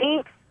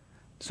 Thanks.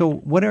 So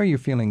what are your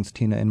feelings,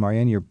 Tina and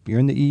Marianne? You're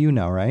in the EU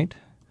now, right?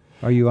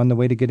 Are you on the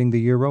way to getting the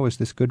euro? Is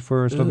this good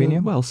for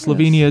Slovenia? Well,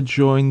 Slovenia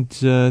joined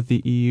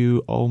the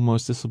EU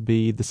almost, this will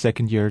be the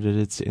second year that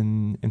it's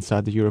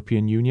inside the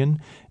European Union.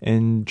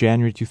 In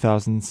January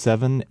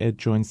 2007, it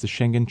joins the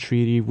Schengen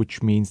Treaty,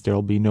 which means there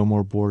will be no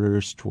more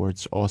borders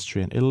towards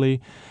Austria and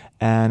Italy.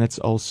 And it's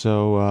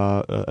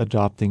also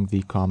adopting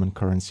the common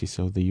currency,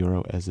 so the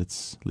euro as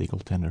its legal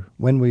tender.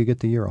 When will you get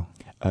the euro?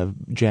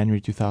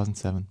 January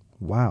 2007.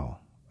 Wow.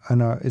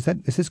 And is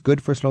this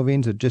good for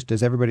Slovenes? Or just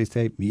does everybody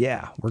say,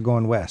 yeah, we're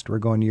going west, we're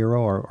going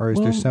euro, or is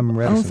there some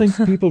reticence? I don't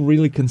think people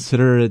really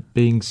consider it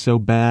being so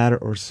bad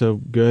or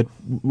so good.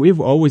 We've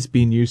always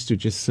been used to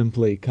just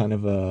simply kind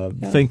of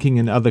thinking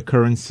in other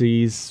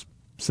currencies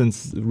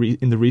since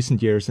in the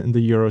recent years in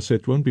the euro, so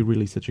it won't be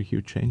really such a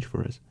huge change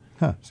for us.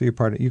 Huh. So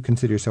you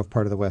consider yourself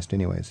part of the West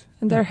anyways.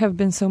 And there have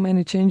been so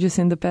many changes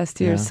in the past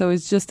years, so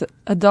it's just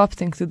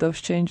adapting to those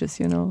changes,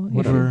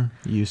 We're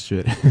used to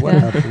it.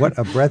 What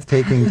a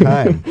breathtaking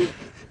time.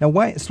 Now,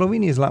 why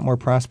Slovenia is a lot more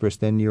prosperous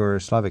than your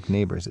Slavic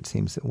neighbors, it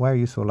seems. Why are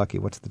you so lucky?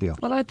 What's the deal?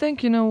 Well, I think,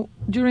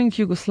 during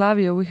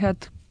Yugoslavia, we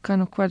had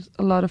kind of quite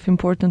a lot of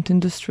important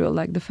industrial,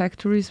 like the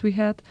factories we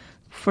had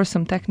for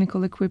some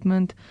technical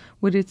equipment.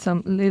 We did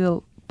some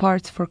little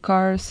parts for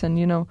cars,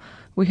 and,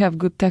 we have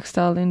good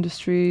textile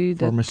industry.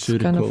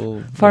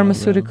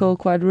 Pharmaceutical,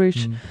 quite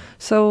rich.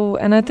 So,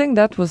 and I think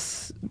that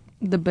was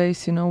the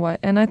base, why.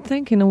 And I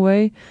think in a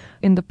way,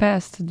 in the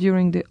past,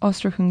 during the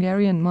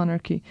Austro-Hungarian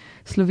monarchy,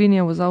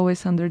 Slovenia was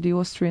always under the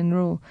Austrian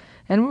rule.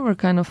 And we were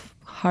kind of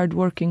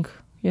hardworking,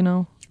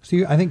 So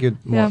I think you're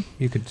more,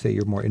 you could say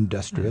you're more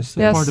industrious.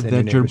 Yes. Part of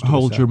that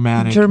whole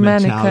Germanic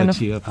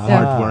mentality of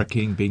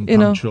hardworking, being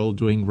punctual,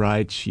 doing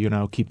right,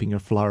 keeping your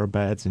flower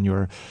beds and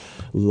your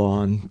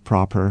lawn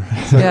proper.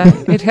 Yeah,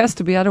 it has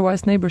to be,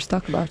 otherwise neighbors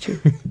talk about you.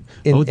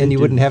 And you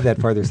wouldn't have that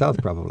farther south,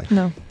 probably.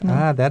 No.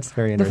 That's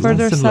very interesting. The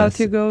further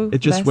south you go, it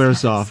just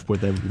wears off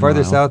with every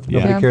farther south,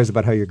 nobody cares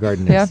about how your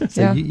garden is.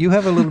 So you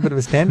have a little bit of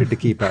a standard to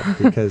keep up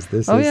because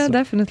this is... Oh, yeah,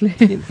 definitely.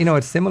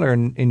 It's similar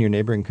in your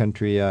neighboring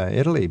country,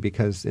 Italy,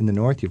 because in the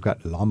north you've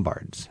got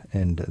Lombards,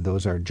 and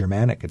those are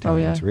Germanic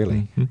Italians,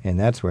 really. Mm-hmm. And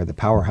that's where the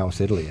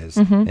powerhouse Italy is.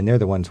 Mm-hmm. And they're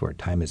the ones where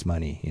time is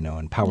money,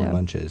 and power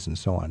lunches and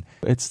so on.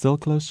 It's still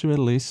close to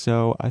Italy,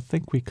 so I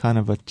think we kind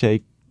of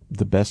take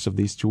the best of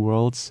these two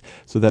worlds.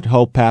 So that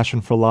whole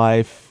passion for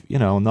life,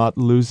 not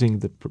losing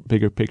the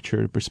bigger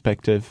picture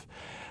perspective,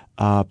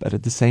 but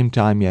at the same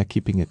time,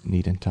 keeping it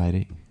neat and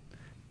tidy.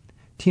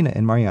 Tina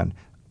and Marianne,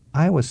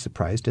 I was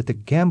surprised at the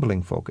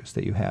gambling focus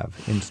that you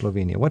have in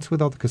Slovenia. What's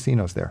with all the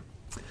casinos there?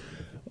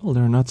 Well,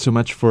 they're not so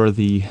much for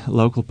the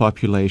local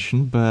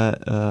population,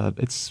 but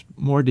it's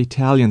more the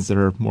Italians that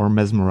are more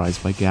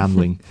mesmerized by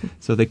gambling.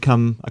 So they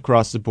come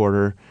across the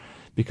border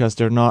because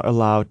they're not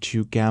allowed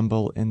to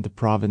gamble in the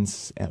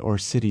province or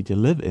city they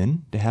live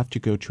in. They have to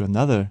go to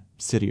another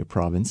city or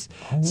province.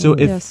 So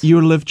if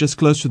you live just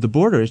close to the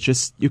border, it's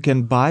just you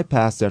can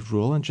bypass that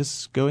rule and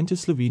just go into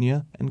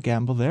Slovenia and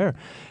gamble there.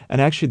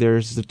 And actually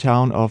there's the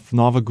town of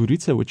Nova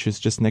Gorica, which is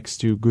just next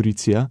to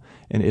Gorizia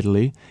in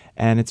Italy,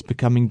 and it's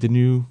becoming the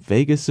new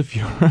Vegas of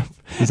Europe.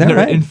 Is that there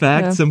right? Are, in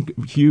fact, some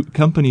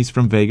companies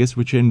from Vegas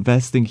which are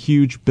investing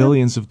huge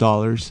billions of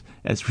dollars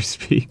as we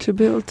speak. To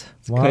build.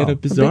 It's kind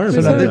of bizarre.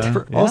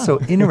 Also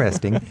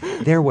interesting,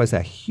 there was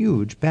a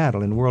huge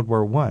battle in World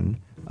War I.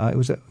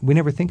 We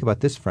never think about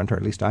this front, or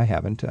at least I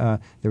haven't. There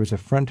was a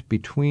front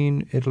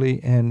between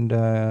Italy and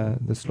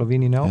the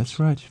Slovenian Alps. That's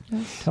right.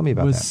 Yes. Tell me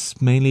about that.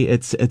 Mainly,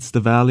 it's the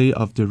valley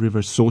of the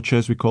river Socha,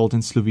 as we call it in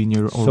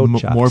Slovenia, or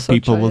more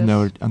people will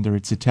know it under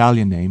its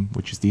Italian name,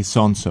 which is the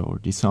Isonzo, or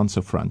the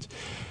Isonzo front.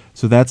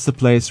 So that's the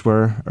place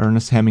where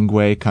Ernest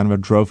Hemingway kind of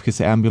drove his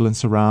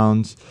ambulance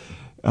around,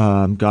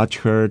 got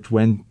hurt,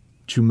 went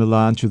to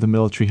Milan to the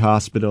military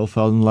hospital,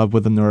 fell in love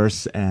with a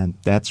nurse, and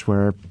that's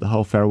where the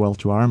whole farewell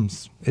to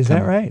arms. Is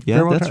that right?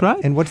 Yeah, that's right.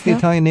 And what's the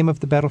Italian name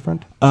of the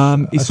battlefront?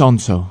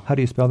 Isonzo. How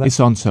do you spell that?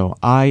 Isonzo.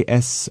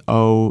 Isozo.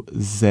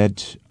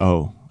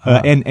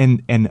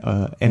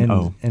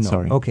 N-O.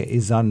 Sorry. Okay,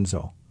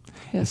 Isonzo.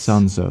 Yes.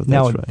 Isonzo.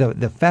 Now,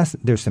 right.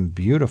 There's some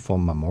beautiful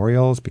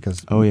memorials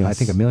because I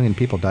think 1 million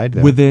people died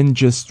there. Within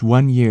just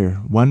 1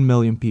 year, 1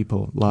 million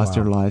people lost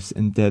their lives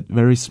in that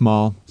very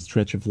small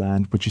stretch of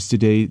land, which is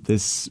today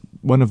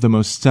one of the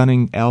most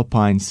stunning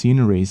alpine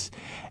sceneries.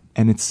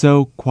 And it's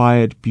so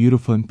quiet,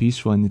 beautiful, and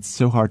peaceful, and it's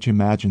so hard to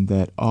imagine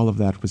that all of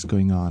that was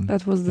going on.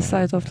 That was the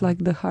site of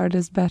the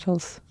hardest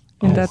battles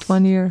in that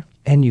 1 year.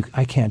 And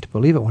I can't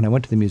believe it. When I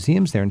went to the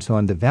museums there and so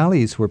on, the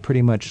valleys were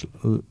pretty much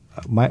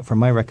from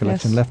my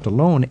recollection, left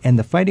alone, and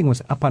the fighting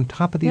was up on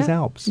top of these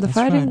Alps. The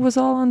fighting was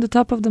all on the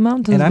top of the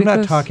mountains. And I'm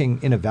not talking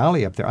in a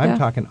valley up there. I'm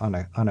talking on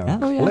a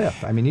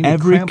cliff. I mean, you need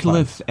every crampons.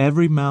 cliff,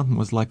 every mountain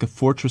was like a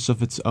fortress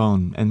of its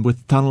own, and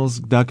with tunnels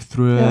dug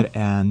through it.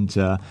 And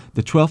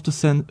the 12th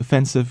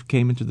Offensive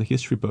came into the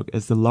history book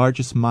as the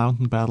largest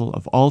mountain battle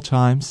of all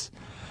times.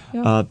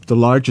 The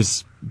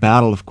largest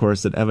battle, of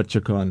course, that ever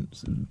took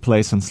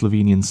place on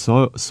Slovenian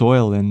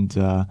soil,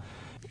 and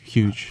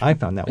huge. I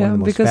found that one of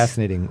the most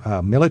fascinating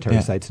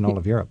military sites in all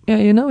of Europe. Yeah,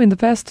 in the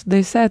past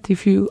they said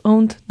if you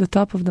owned the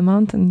top of the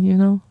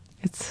mountain,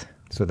 it's...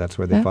 So that's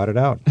where they fought it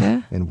out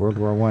in World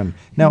War I.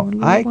 Now,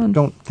 I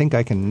don't think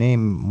I can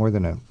name more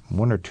than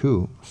one or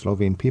two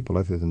Slovene people,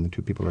 other than the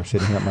two people who are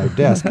sitting at my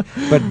desk.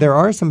 But there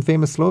are some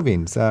famous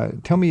Slovenes.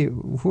 Tell me,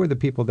 who are the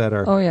people that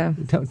are... Oh, yeah.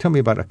 Tell me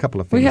about a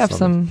couple of famous We have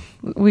Slovenes.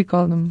 we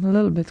call them a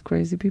little bit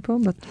crazy people,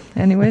 but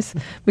anyways,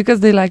 because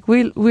they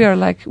we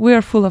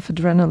are full of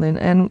adrenaline.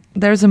 And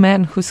there's a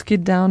man who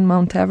skied down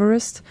Mount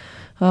Everest,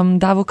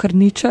 Davo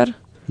Karničar.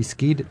 He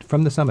skied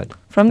from the summit?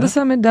 From the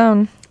summit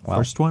down. Wow.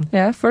 First one?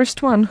 Yeah,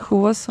 first one who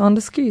was on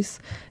the skis.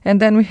 And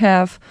then we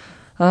have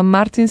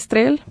Martin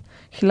Strel.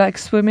 He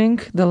likes swimming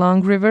the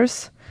long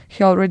rivers.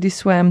 He already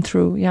swam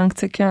through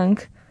Yangtze Kiang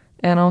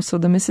and also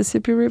the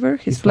Mississippi River.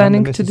 He's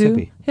planning to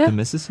do... Yeah. The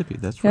Mississippi,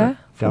 that's right. Yeah,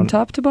 from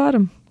top to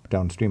bottom.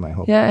 Downstream, I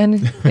hope. Yeah,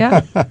 and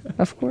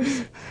of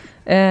course.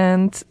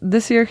 And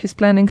this year he's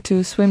planning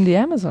to swim the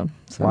Amazon.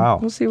 So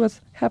we'll see what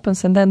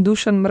happens. And then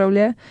Dušan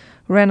Mravlje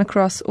ran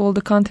across all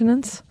the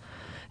continents.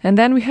 And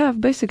then we have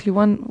basically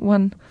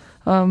one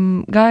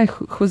guy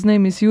whose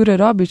name is Jure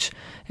Robic,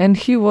 and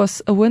he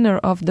was a winner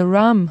of the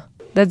RAM.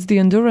 That's the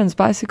endurance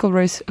bicycle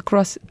race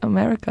across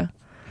America.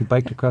 He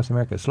biked across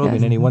America,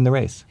 Slovenia, and he won the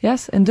race.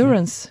 Yes,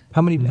 endurance.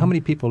 How many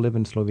people live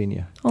in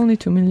Slovenia? Only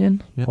 2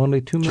 million. Yeah.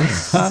 Only 2 million.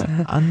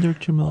 Under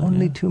 2 million.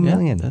 Only 2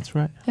 million. Yeah, that's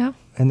right. Yeah.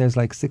 And there's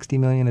like 60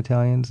 million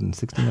Italians and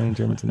 60 million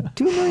Germans and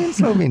 2 million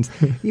Slovenes.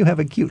 You have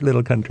a cute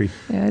little country.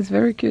 Yeah, it's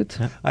very cute.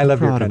 Yeah, I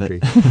love your country.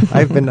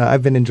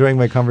 I've been enjoying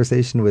my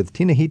conversation with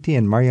Tina Hiti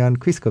and Marian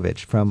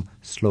Kriskovic from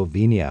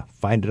Slovenia.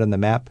 Find it on the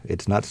map.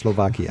 It's not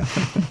Slovakia.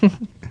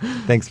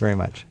 Thanks very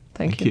much.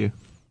 Thank you.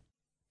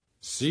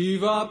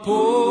 Siva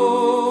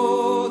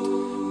pot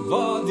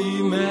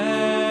vodi me,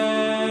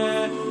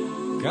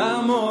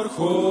 kamor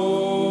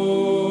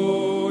hoče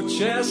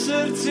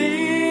srce,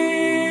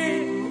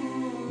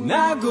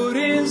 na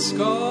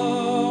Gorinsko,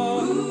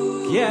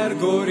 kjer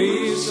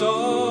gori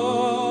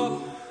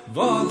so,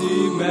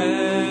 vodi me,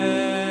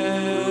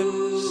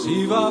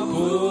 siva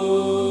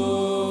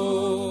pot.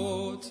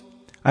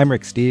 I'm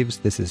Rick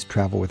Steves. This is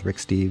Travel with Rick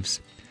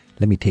Steves.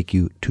 Let me take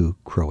you to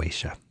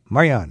Croatia.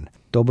 Marian,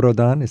 dobro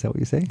dan, is that what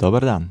you say? Dobar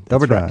dan.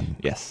 Dobar dan. Right.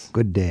 Yes.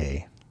 Good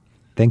day.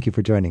 Thank you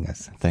for joining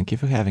us. Thank you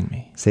for having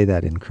me. Say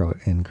that in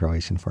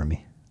Croatian for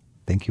me.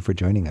 Thank you for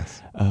joining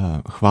us.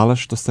 Hvala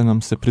što ste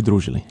nam se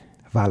pridružili.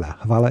 Hvala.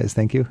 Hvala is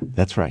thank you?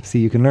 That's right. See,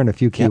 you can learn a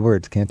few key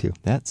words, can't you?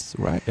 That's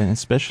right. And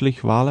especially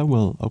hvala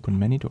will open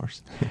many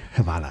doors.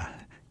 Hvala.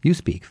 You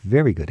speak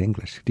very good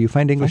English. Do you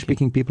find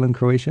English-speaking people in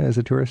Croatia as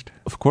a tourist?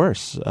 Of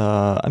course.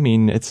 I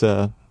mean, it's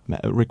a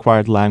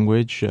required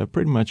language.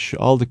 Pretty much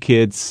all the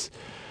kids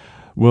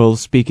will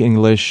speak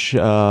English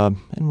and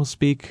will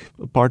speak,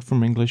 apart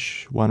from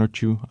English, one or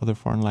two other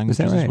foreign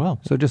languages as well.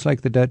 So just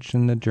like the Dutch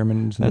and the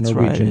Germans and the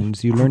Norwegians,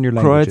 right. You learn your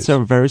languages. Croats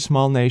are a very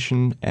small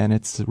nation, and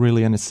it's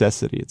really a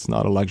necessity. It's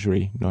not a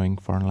luxury knowing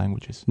foreign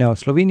languages. Now,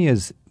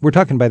 we're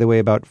talking, by the way,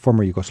 about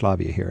former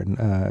Yugoslavia here. And,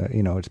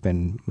 it's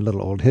been a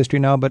little old history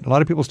now, but a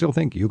lot of people still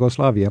think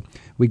Yugoslavia.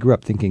 We grew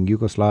up thinking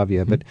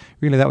Yugoslavia, but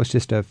really that was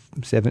just a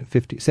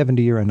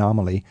 70-year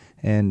anomaly.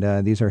 And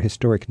these are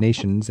historic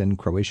nations, and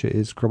Croatia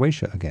is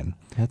Croatia again.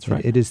 That's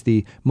right. It is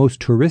the most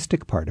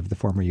touristic part of the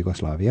former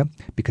Yugoslavia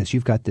because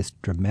you've got this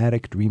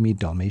dramatic, dreamy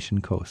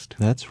Dalmatian coast.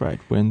 That's right.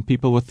 When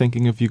people were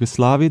thinking of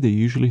Yugoslavia, they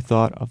usually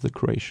thought of the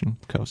Croatian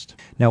coast.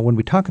 Now, when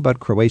we talk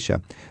about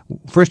Croatia,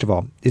 first of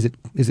all, is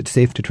it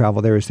safe to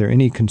travel there? Is there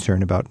any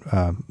concern about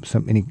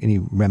any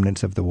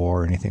remnants of the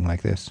war or anything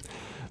like this?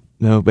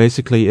 No,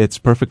 basically it's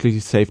perfectly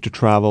safe to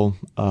travel.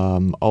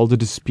 All the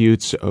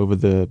disputes over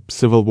the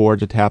civil war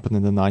that happened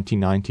in the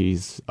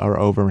 1990s are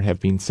over and have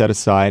been set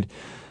aside,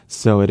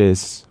 so it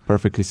is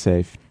perfectly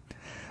safe.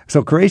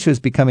 So Croatia is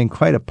becoming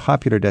quite a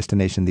popular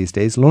destination these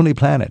days. Lonely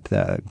Planet,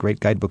 the great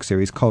guidebook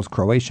series, calls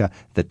Croatia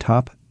the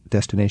top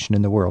destination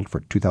in the world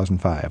for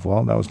 2005.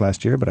 Well, that was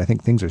last year, but I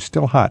think things are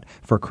still hot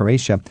for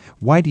Croatia.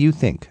 Why do you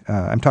think,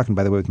 I'm talking,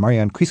 by the way, with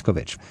Marian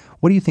Kriskovic,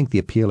 what do you think the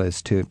appeal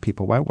is to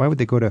people? Why would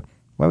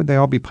they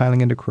all be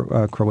piling into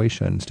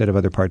Croatia instead of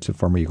other parts of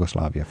former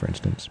Yugoslavia, for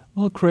instance?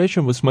 Well,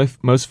 Croatia was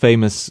most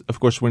famous. Of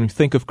course, when you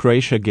think of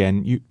Croatia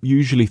again, you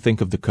usually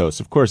think of the coast.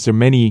 Of course, there are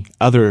many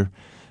other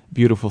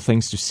beautiful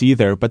things to see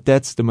there, but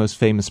that's the most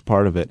famous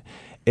part of it.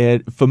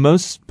 For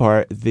most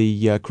part,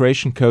 the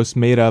Croatian coast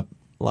made up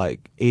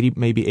like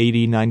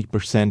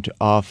 90%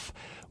 of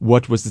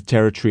what was the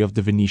territory of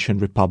the Venetian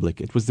Republic.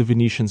 It was the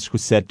Venetians who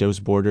set those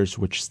borders,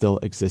 which still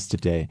exist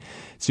today.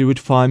 So you would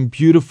find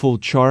beautiful,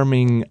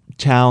 charming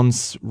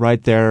towns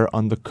right there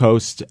on the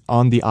coast,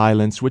 on the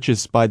islands, which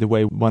is, by the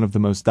way, one of the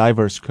most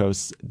diverse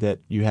coasts that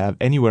you have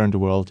anywhere in the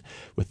world,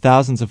 with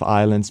thousands of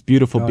islands,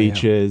 beautiful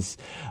beaches,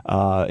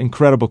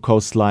 incredible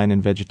coastline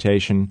and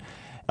vegetation.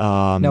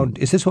 Now,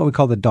 is this what we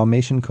call the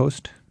Dalmatian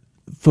coast?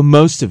 For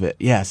most of it,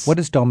 yes. What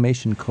does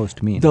Dalmatian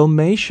coast mean?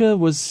 Dalmatia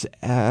was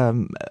a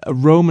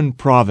Roman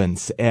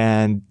province,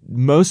 and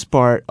most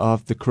part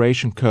of the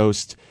Croatian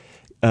coast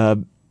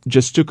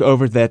just took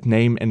over that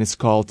name and is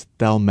called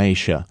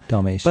Dalmatia.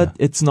 But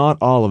it's not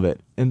all of it.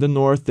 In the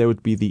north, there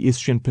would be the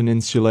Istrian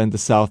Peninsula. In the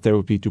south, there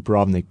would be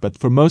Dubrovnik. But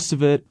for most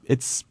of it,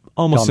 it's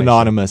almost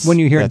synonymous. When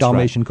you hear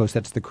Dalmatian coast,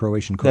 that's the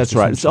Croatian coast. That's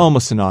right. It's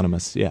almost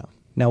synonymous, yeah.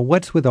 Now,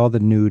 what's with all the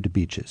nude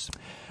beaches?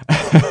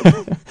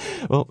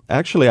 Well,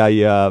 actually,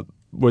 I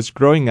was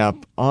growing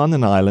up on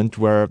an island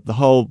where the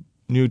whole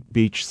nude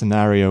beach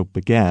scenario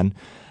began.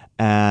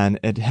 And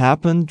it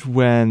happened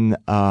when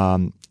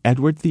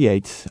Edward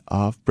VIII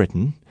of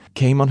Britain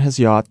came on his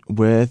yacht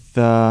with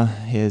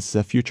his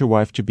future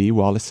wife-to-be,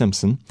 Wallis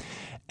Simpson.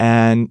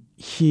 And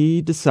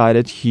he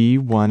decided he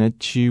wanted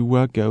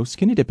to go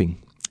skinny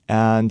dipping.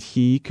 And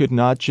he could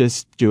not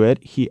just do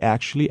it. He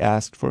actually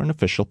asked for an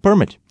official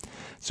permit.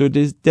 So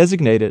it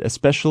designated a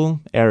special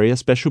area,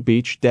 special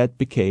beach that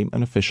became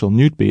an official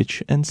nude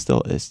beach and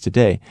still is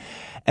today.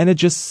 And it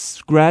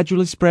just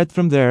gradually spread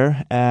from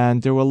there.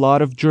 And there were a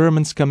lot of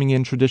Germans coming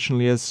in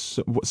traditionally as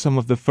some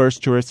of the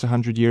first tourists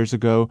 100 years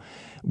ago,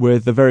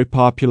 with a very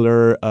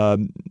popular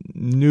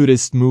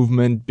nudist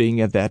movement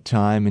being at that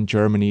time in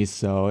Germany.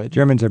 So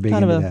Germans are big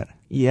into that.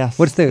 Yes.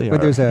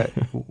 There's a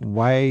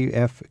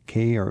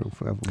YFK or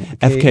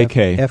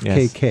FKK.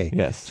 FKK.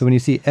 Yes. So when you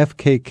see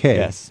FKK,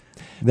 yes.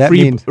 That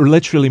means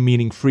literally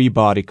meaning free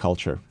body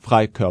culture,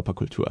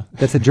 Freikörperkultur.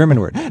 That's a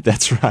German word.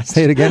 That's right.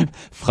 Say it again.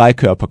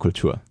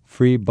 Freikörperkultur.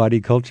 Free body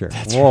culture.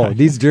 That's Whoa, right.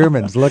 These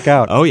Germans, look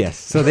out. Oh, yes.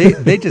 So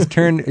they just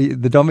turned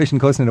the Dalmatian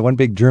coast into one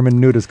big German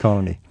nudist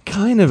colony.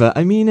 Kind of.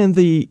 I mean, in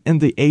the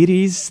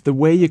 80s, the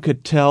way you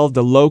could tell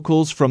the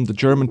locals from the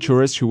German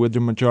tourists, who were the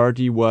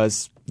majority,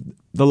 was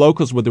the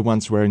locals were the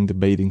ones wearing the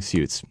bathing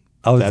suits.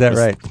 Oh, is that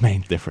right? The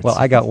main difference. Well,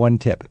 I got one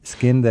tip.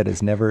 Skin that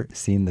has never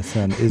seen the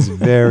sun is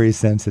very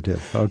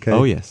sensitive, okay?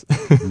 Oh, yes.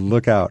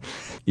 Look out.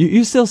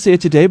 You still see it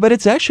today, but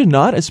it's actually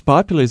not as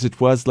popular as it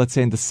was, let's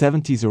say, in the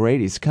 70s or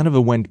 80s. Kind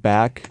of went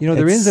back. You know,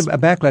 there is a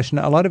backlash.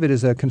 Now, a lot of it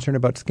is a concern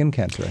about skin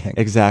cancer, I think.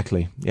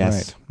 Exactly,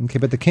 yes. Right. Okay,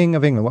 but the King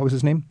of England, what was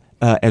his name?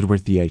 Edward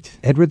VIII.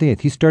 Edward VIII.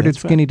 He started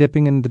skinny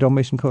dipping in the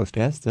Dalmatian coast.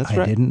 Yes, that's right.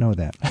 right. I didn't know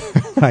that.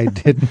 I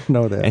didn't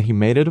know that. And he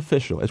made it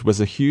official. It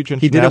was a huge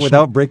international... He did it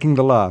without breaking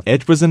the law.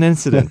 It was an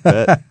incident,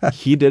 but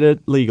he did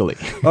it legally.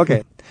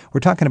 Okay. We're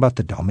talking about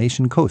the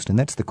Dalmatian coast, and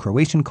that's the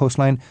Croatian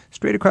coastline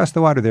straight across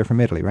the water there from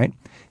Italy, right?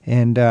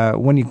 And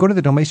when you go to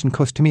the Dalmatian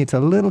coast, to me, it's a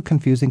little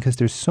confusing because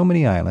there's so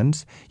many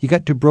islands. You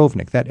got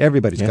Dubrovnik. That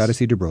everybody's got to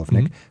see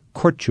Dubrovnik. Mm-hmm.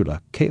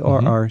 Korčula,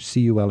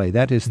 Krrcula.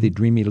 That is the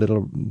dreamy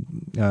little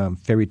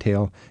fairy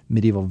tale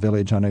medieval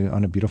village on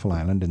a beautiful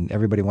island, and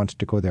everybody wants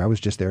to go there. I was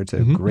just there. It's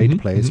a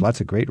great place.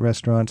 Lots of great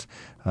restaurants,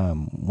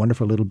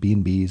 wonderful little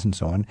B&Bs and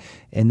so on.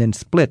 And then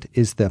Split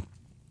is the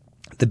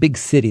big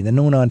city, the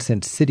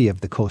no-nonsense city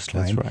of the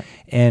coastline. That's right.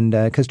 And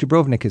because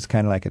Dubrovnik is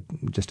kind of like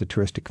just a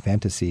touristic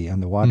fantasy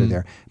on the water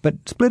there. But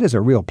Split is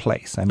a real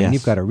place. I mean,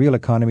 you've got a real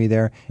economy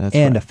there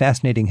a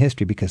fascinating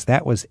history because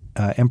that was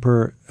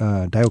Emperor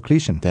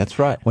Diocletian. That's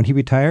right. When he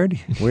retired,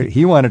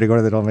 he wanted to go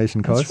to the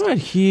Dalmatian coast. That's right.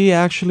 He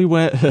actually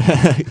went,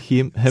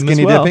 him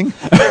skinny as well. dipping?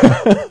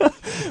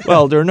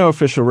 Well, there are no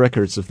official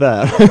records of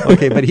that.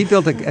 Okay, but he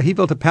built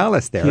a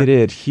palace there. He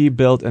did. He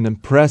built an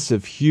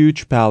impressive,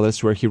 huge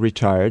palace where he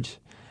retired.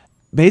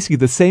 Basically,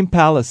 the same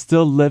palace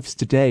still lives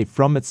today.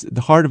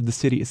 The heart of the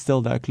city is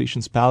still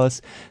Diocletian's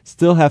palace.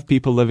 Still have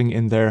people living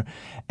in there.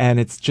 And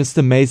it's just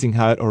amazing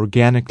how it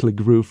organically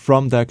grew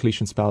from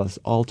Diocletian's palace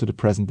all to the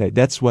present day.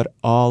 That's what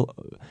all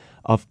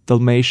of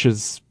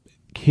Dalmatia's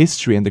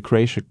history and the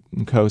Croatian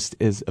coast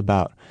is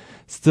about.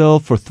 Still,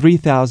 for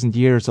 3,000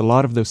 years, a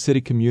lot of those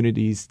city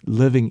communities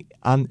living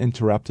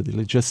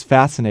uninterruptedly. Just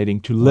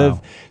fascinating to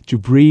live, to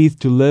breathe,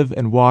 to live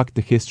and walk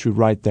the history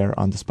right there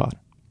on the spot.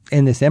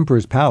 In this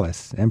emperor's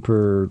palace,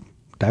 Emperor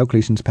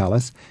Diocletian's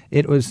palace,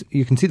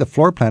 you can see the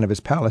floor plan of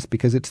his palace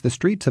because it's the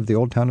streets of the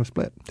old town of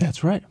Split.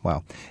 That's right.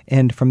 Wow.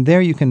 And from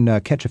there you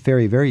can catch a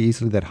ferry very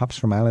easily that hops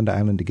from island to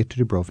island to get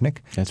to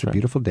Dubrovnik. It's a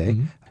beautiful day.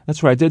 Mm-hmm.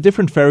 That's right. There are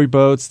different ferry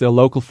boats. There are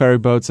local ferry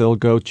boats that will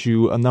go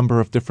to a number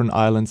of different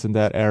islands in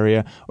that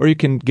area. Or you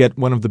can get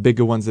one of the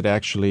bigger ones that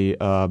actually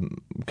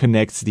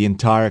connects the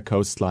entire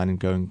coastline and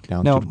going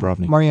down to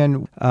Dubrovnik.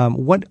 Marianne,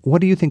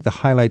 what do you think the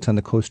highlights on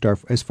the coast are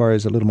as far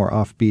as a little more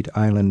offbeat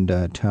island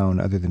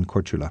town other than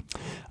Korčula?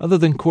 Other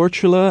than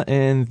Korčula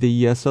and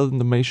the southern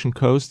Dalmatian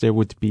coast, there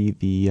would be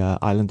the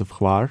island of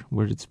Hvar,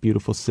 where it's a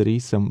beautiful city,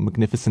 some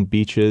magnificent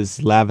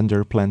beaches,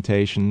 lavender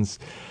plantations.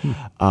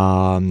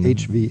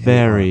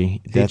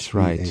 HVAR. That's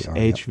right.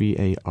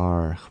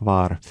 HVAR,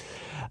 Hvar.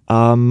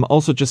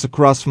 Also, just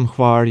across from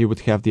Hvar, you would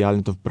have the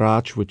island of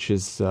Brač, which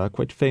is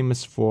quite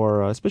famous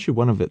for, especially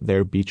one of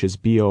their beaches,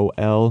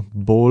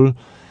 Bol.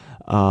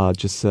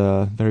 just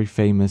a very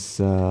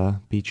famous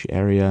beach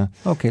area.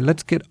 Okay,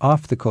 let's get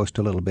off the coast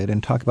a little bit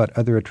and talk about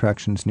other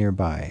attractions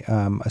nearby.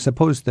 I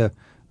suppose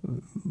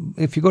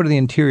if you go to the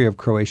interior of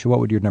Croatia, what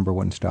would your number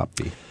one stop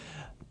be?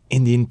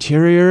 In the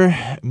interior,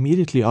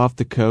 immediately off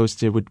the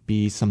coast, there would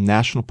be some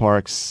national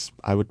parks.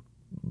 I would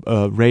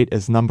rate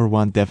as number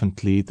one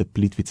definitely the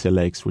Plitvice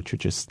Lakes, which are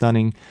just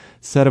stunning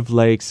set of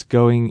lakes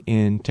going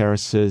in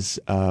terraces.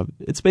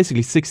 It's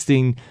basically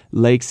 16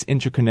 lakes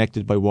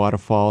interconnected by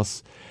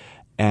waterfalls,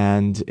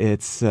 and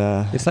it's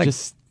like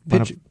just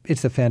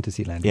it's a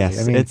fantasy land. Yes,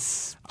 really. I mean,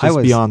 it's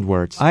just beyond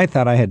words. I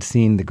thought I had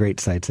seen the great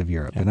sights of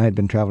Europe, and I had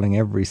been traveling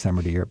every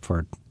summer to Europe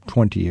for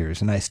 20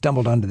 years, and I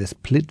stumbled onto this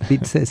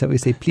Plitvice. Is that what we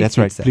say? Plitvice. That's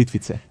right,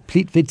 Plitvice.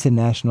 Plitvice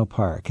National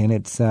Park, and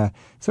it's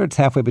it's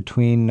halfway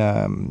between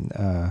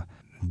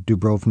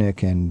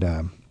Dubrovnik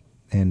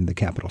and the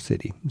capital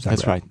city, Zagreb.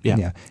 That's right,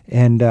 yeah.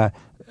 And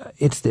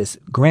it's this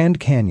Grand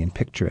Canyon,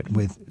 picture it,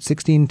 with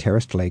 16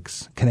 terraced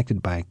lakes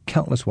connected by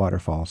countless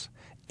waterfalls,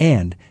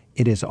 and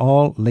it is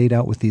all laid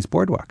out with these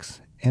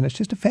boardwalks. And it's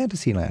just a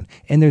fantasy land.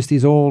 And there's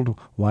these old,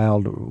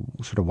 wild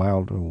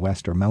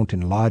west or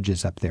mountain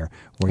lodges up there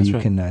where you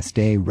can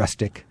stay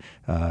rustic,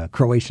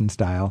 Croatian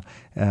style,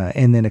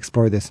 and then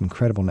explore this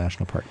incredible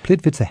national park.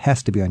 Plitvice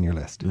has to be on your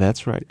list.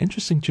 That's right.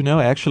 Interesting to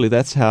know. Actually,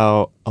 that's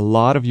how a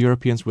lot of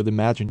Europeans would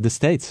imagine the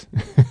States.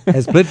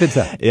 As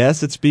Plitvice.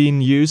 Yes, it's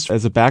been used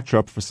as a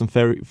backdrop for some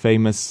very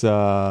famous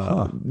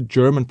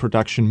German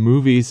production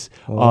movies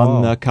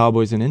on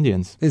cowboys and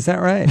Indians. Is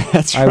that right?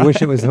 That's right. I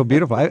wish it was so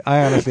beautiful. I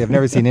honestly have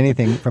never seen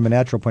anything from a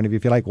natural point of view,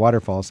 if you like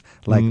waterfalls,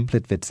 like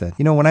Plitvice.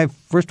 You know, when I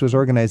first was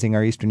organizing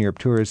our Eastern Europe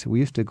tours, we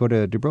used to go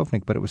to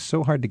Dubrovnik, but it was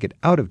so hard to get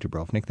out of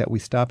Dubrovnik that we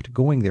stopped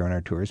going there on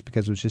our tours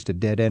because it was just a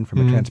dead end from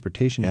a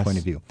transportation point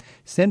of view.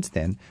 Since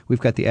then, we've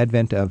got the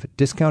advent of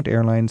discount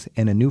airlines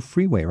and a new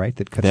freeway, right,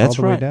 that cuts all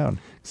the way down.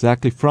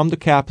 Exactly. From the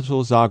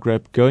capital,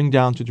 Zagreb, going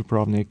down to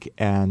Dubrovnik,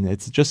 and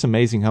it's just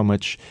amazing how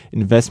much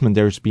investment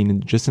there's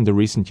been just in the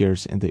recent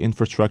years in the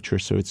infrastructure,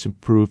 so it's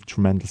improved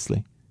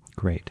tremendously.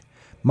 Great.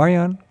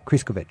 Marian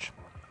Kriskovic,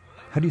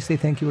 how do you say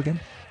thank you again?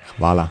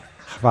 Hvala.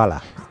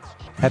 Hvala.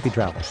 Happy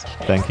travels.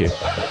 Thank you.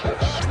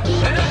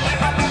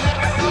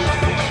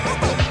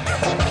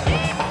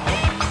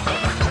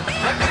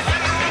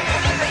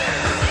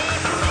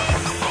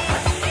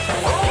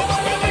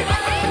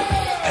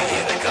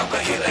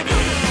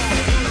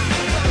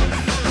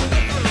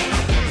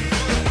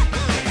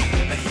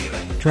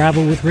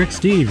 Travel with Rick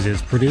Steves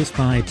is produced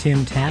by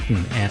Tim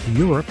Tatton at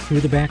Europe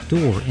Through the Back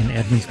Door in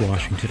Edmonds,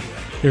 Washington.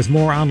 There's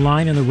more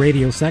online in the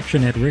radio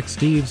section at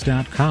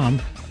ricksteves.com,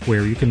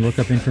 where you can look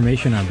up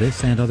information on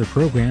this and other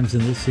programs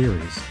in this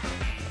series.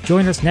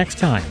 Join us next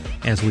time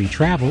as we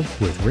travel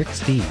with Rick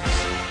Steves.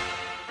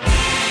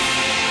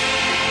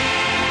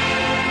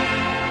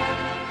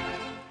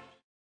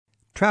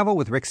 Travel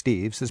with Rick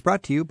Steves is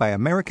brought to you by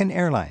American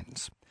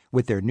Airlines.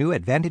 With their new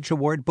Advantage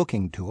Award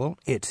booking tool,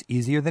 it's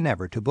easier than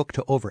ever to book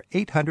to over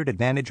 800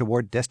 Advantage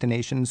Award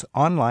destinations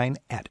online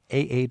at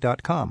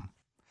aa.com.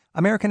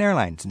 American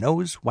Airlines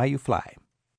knows why you fly.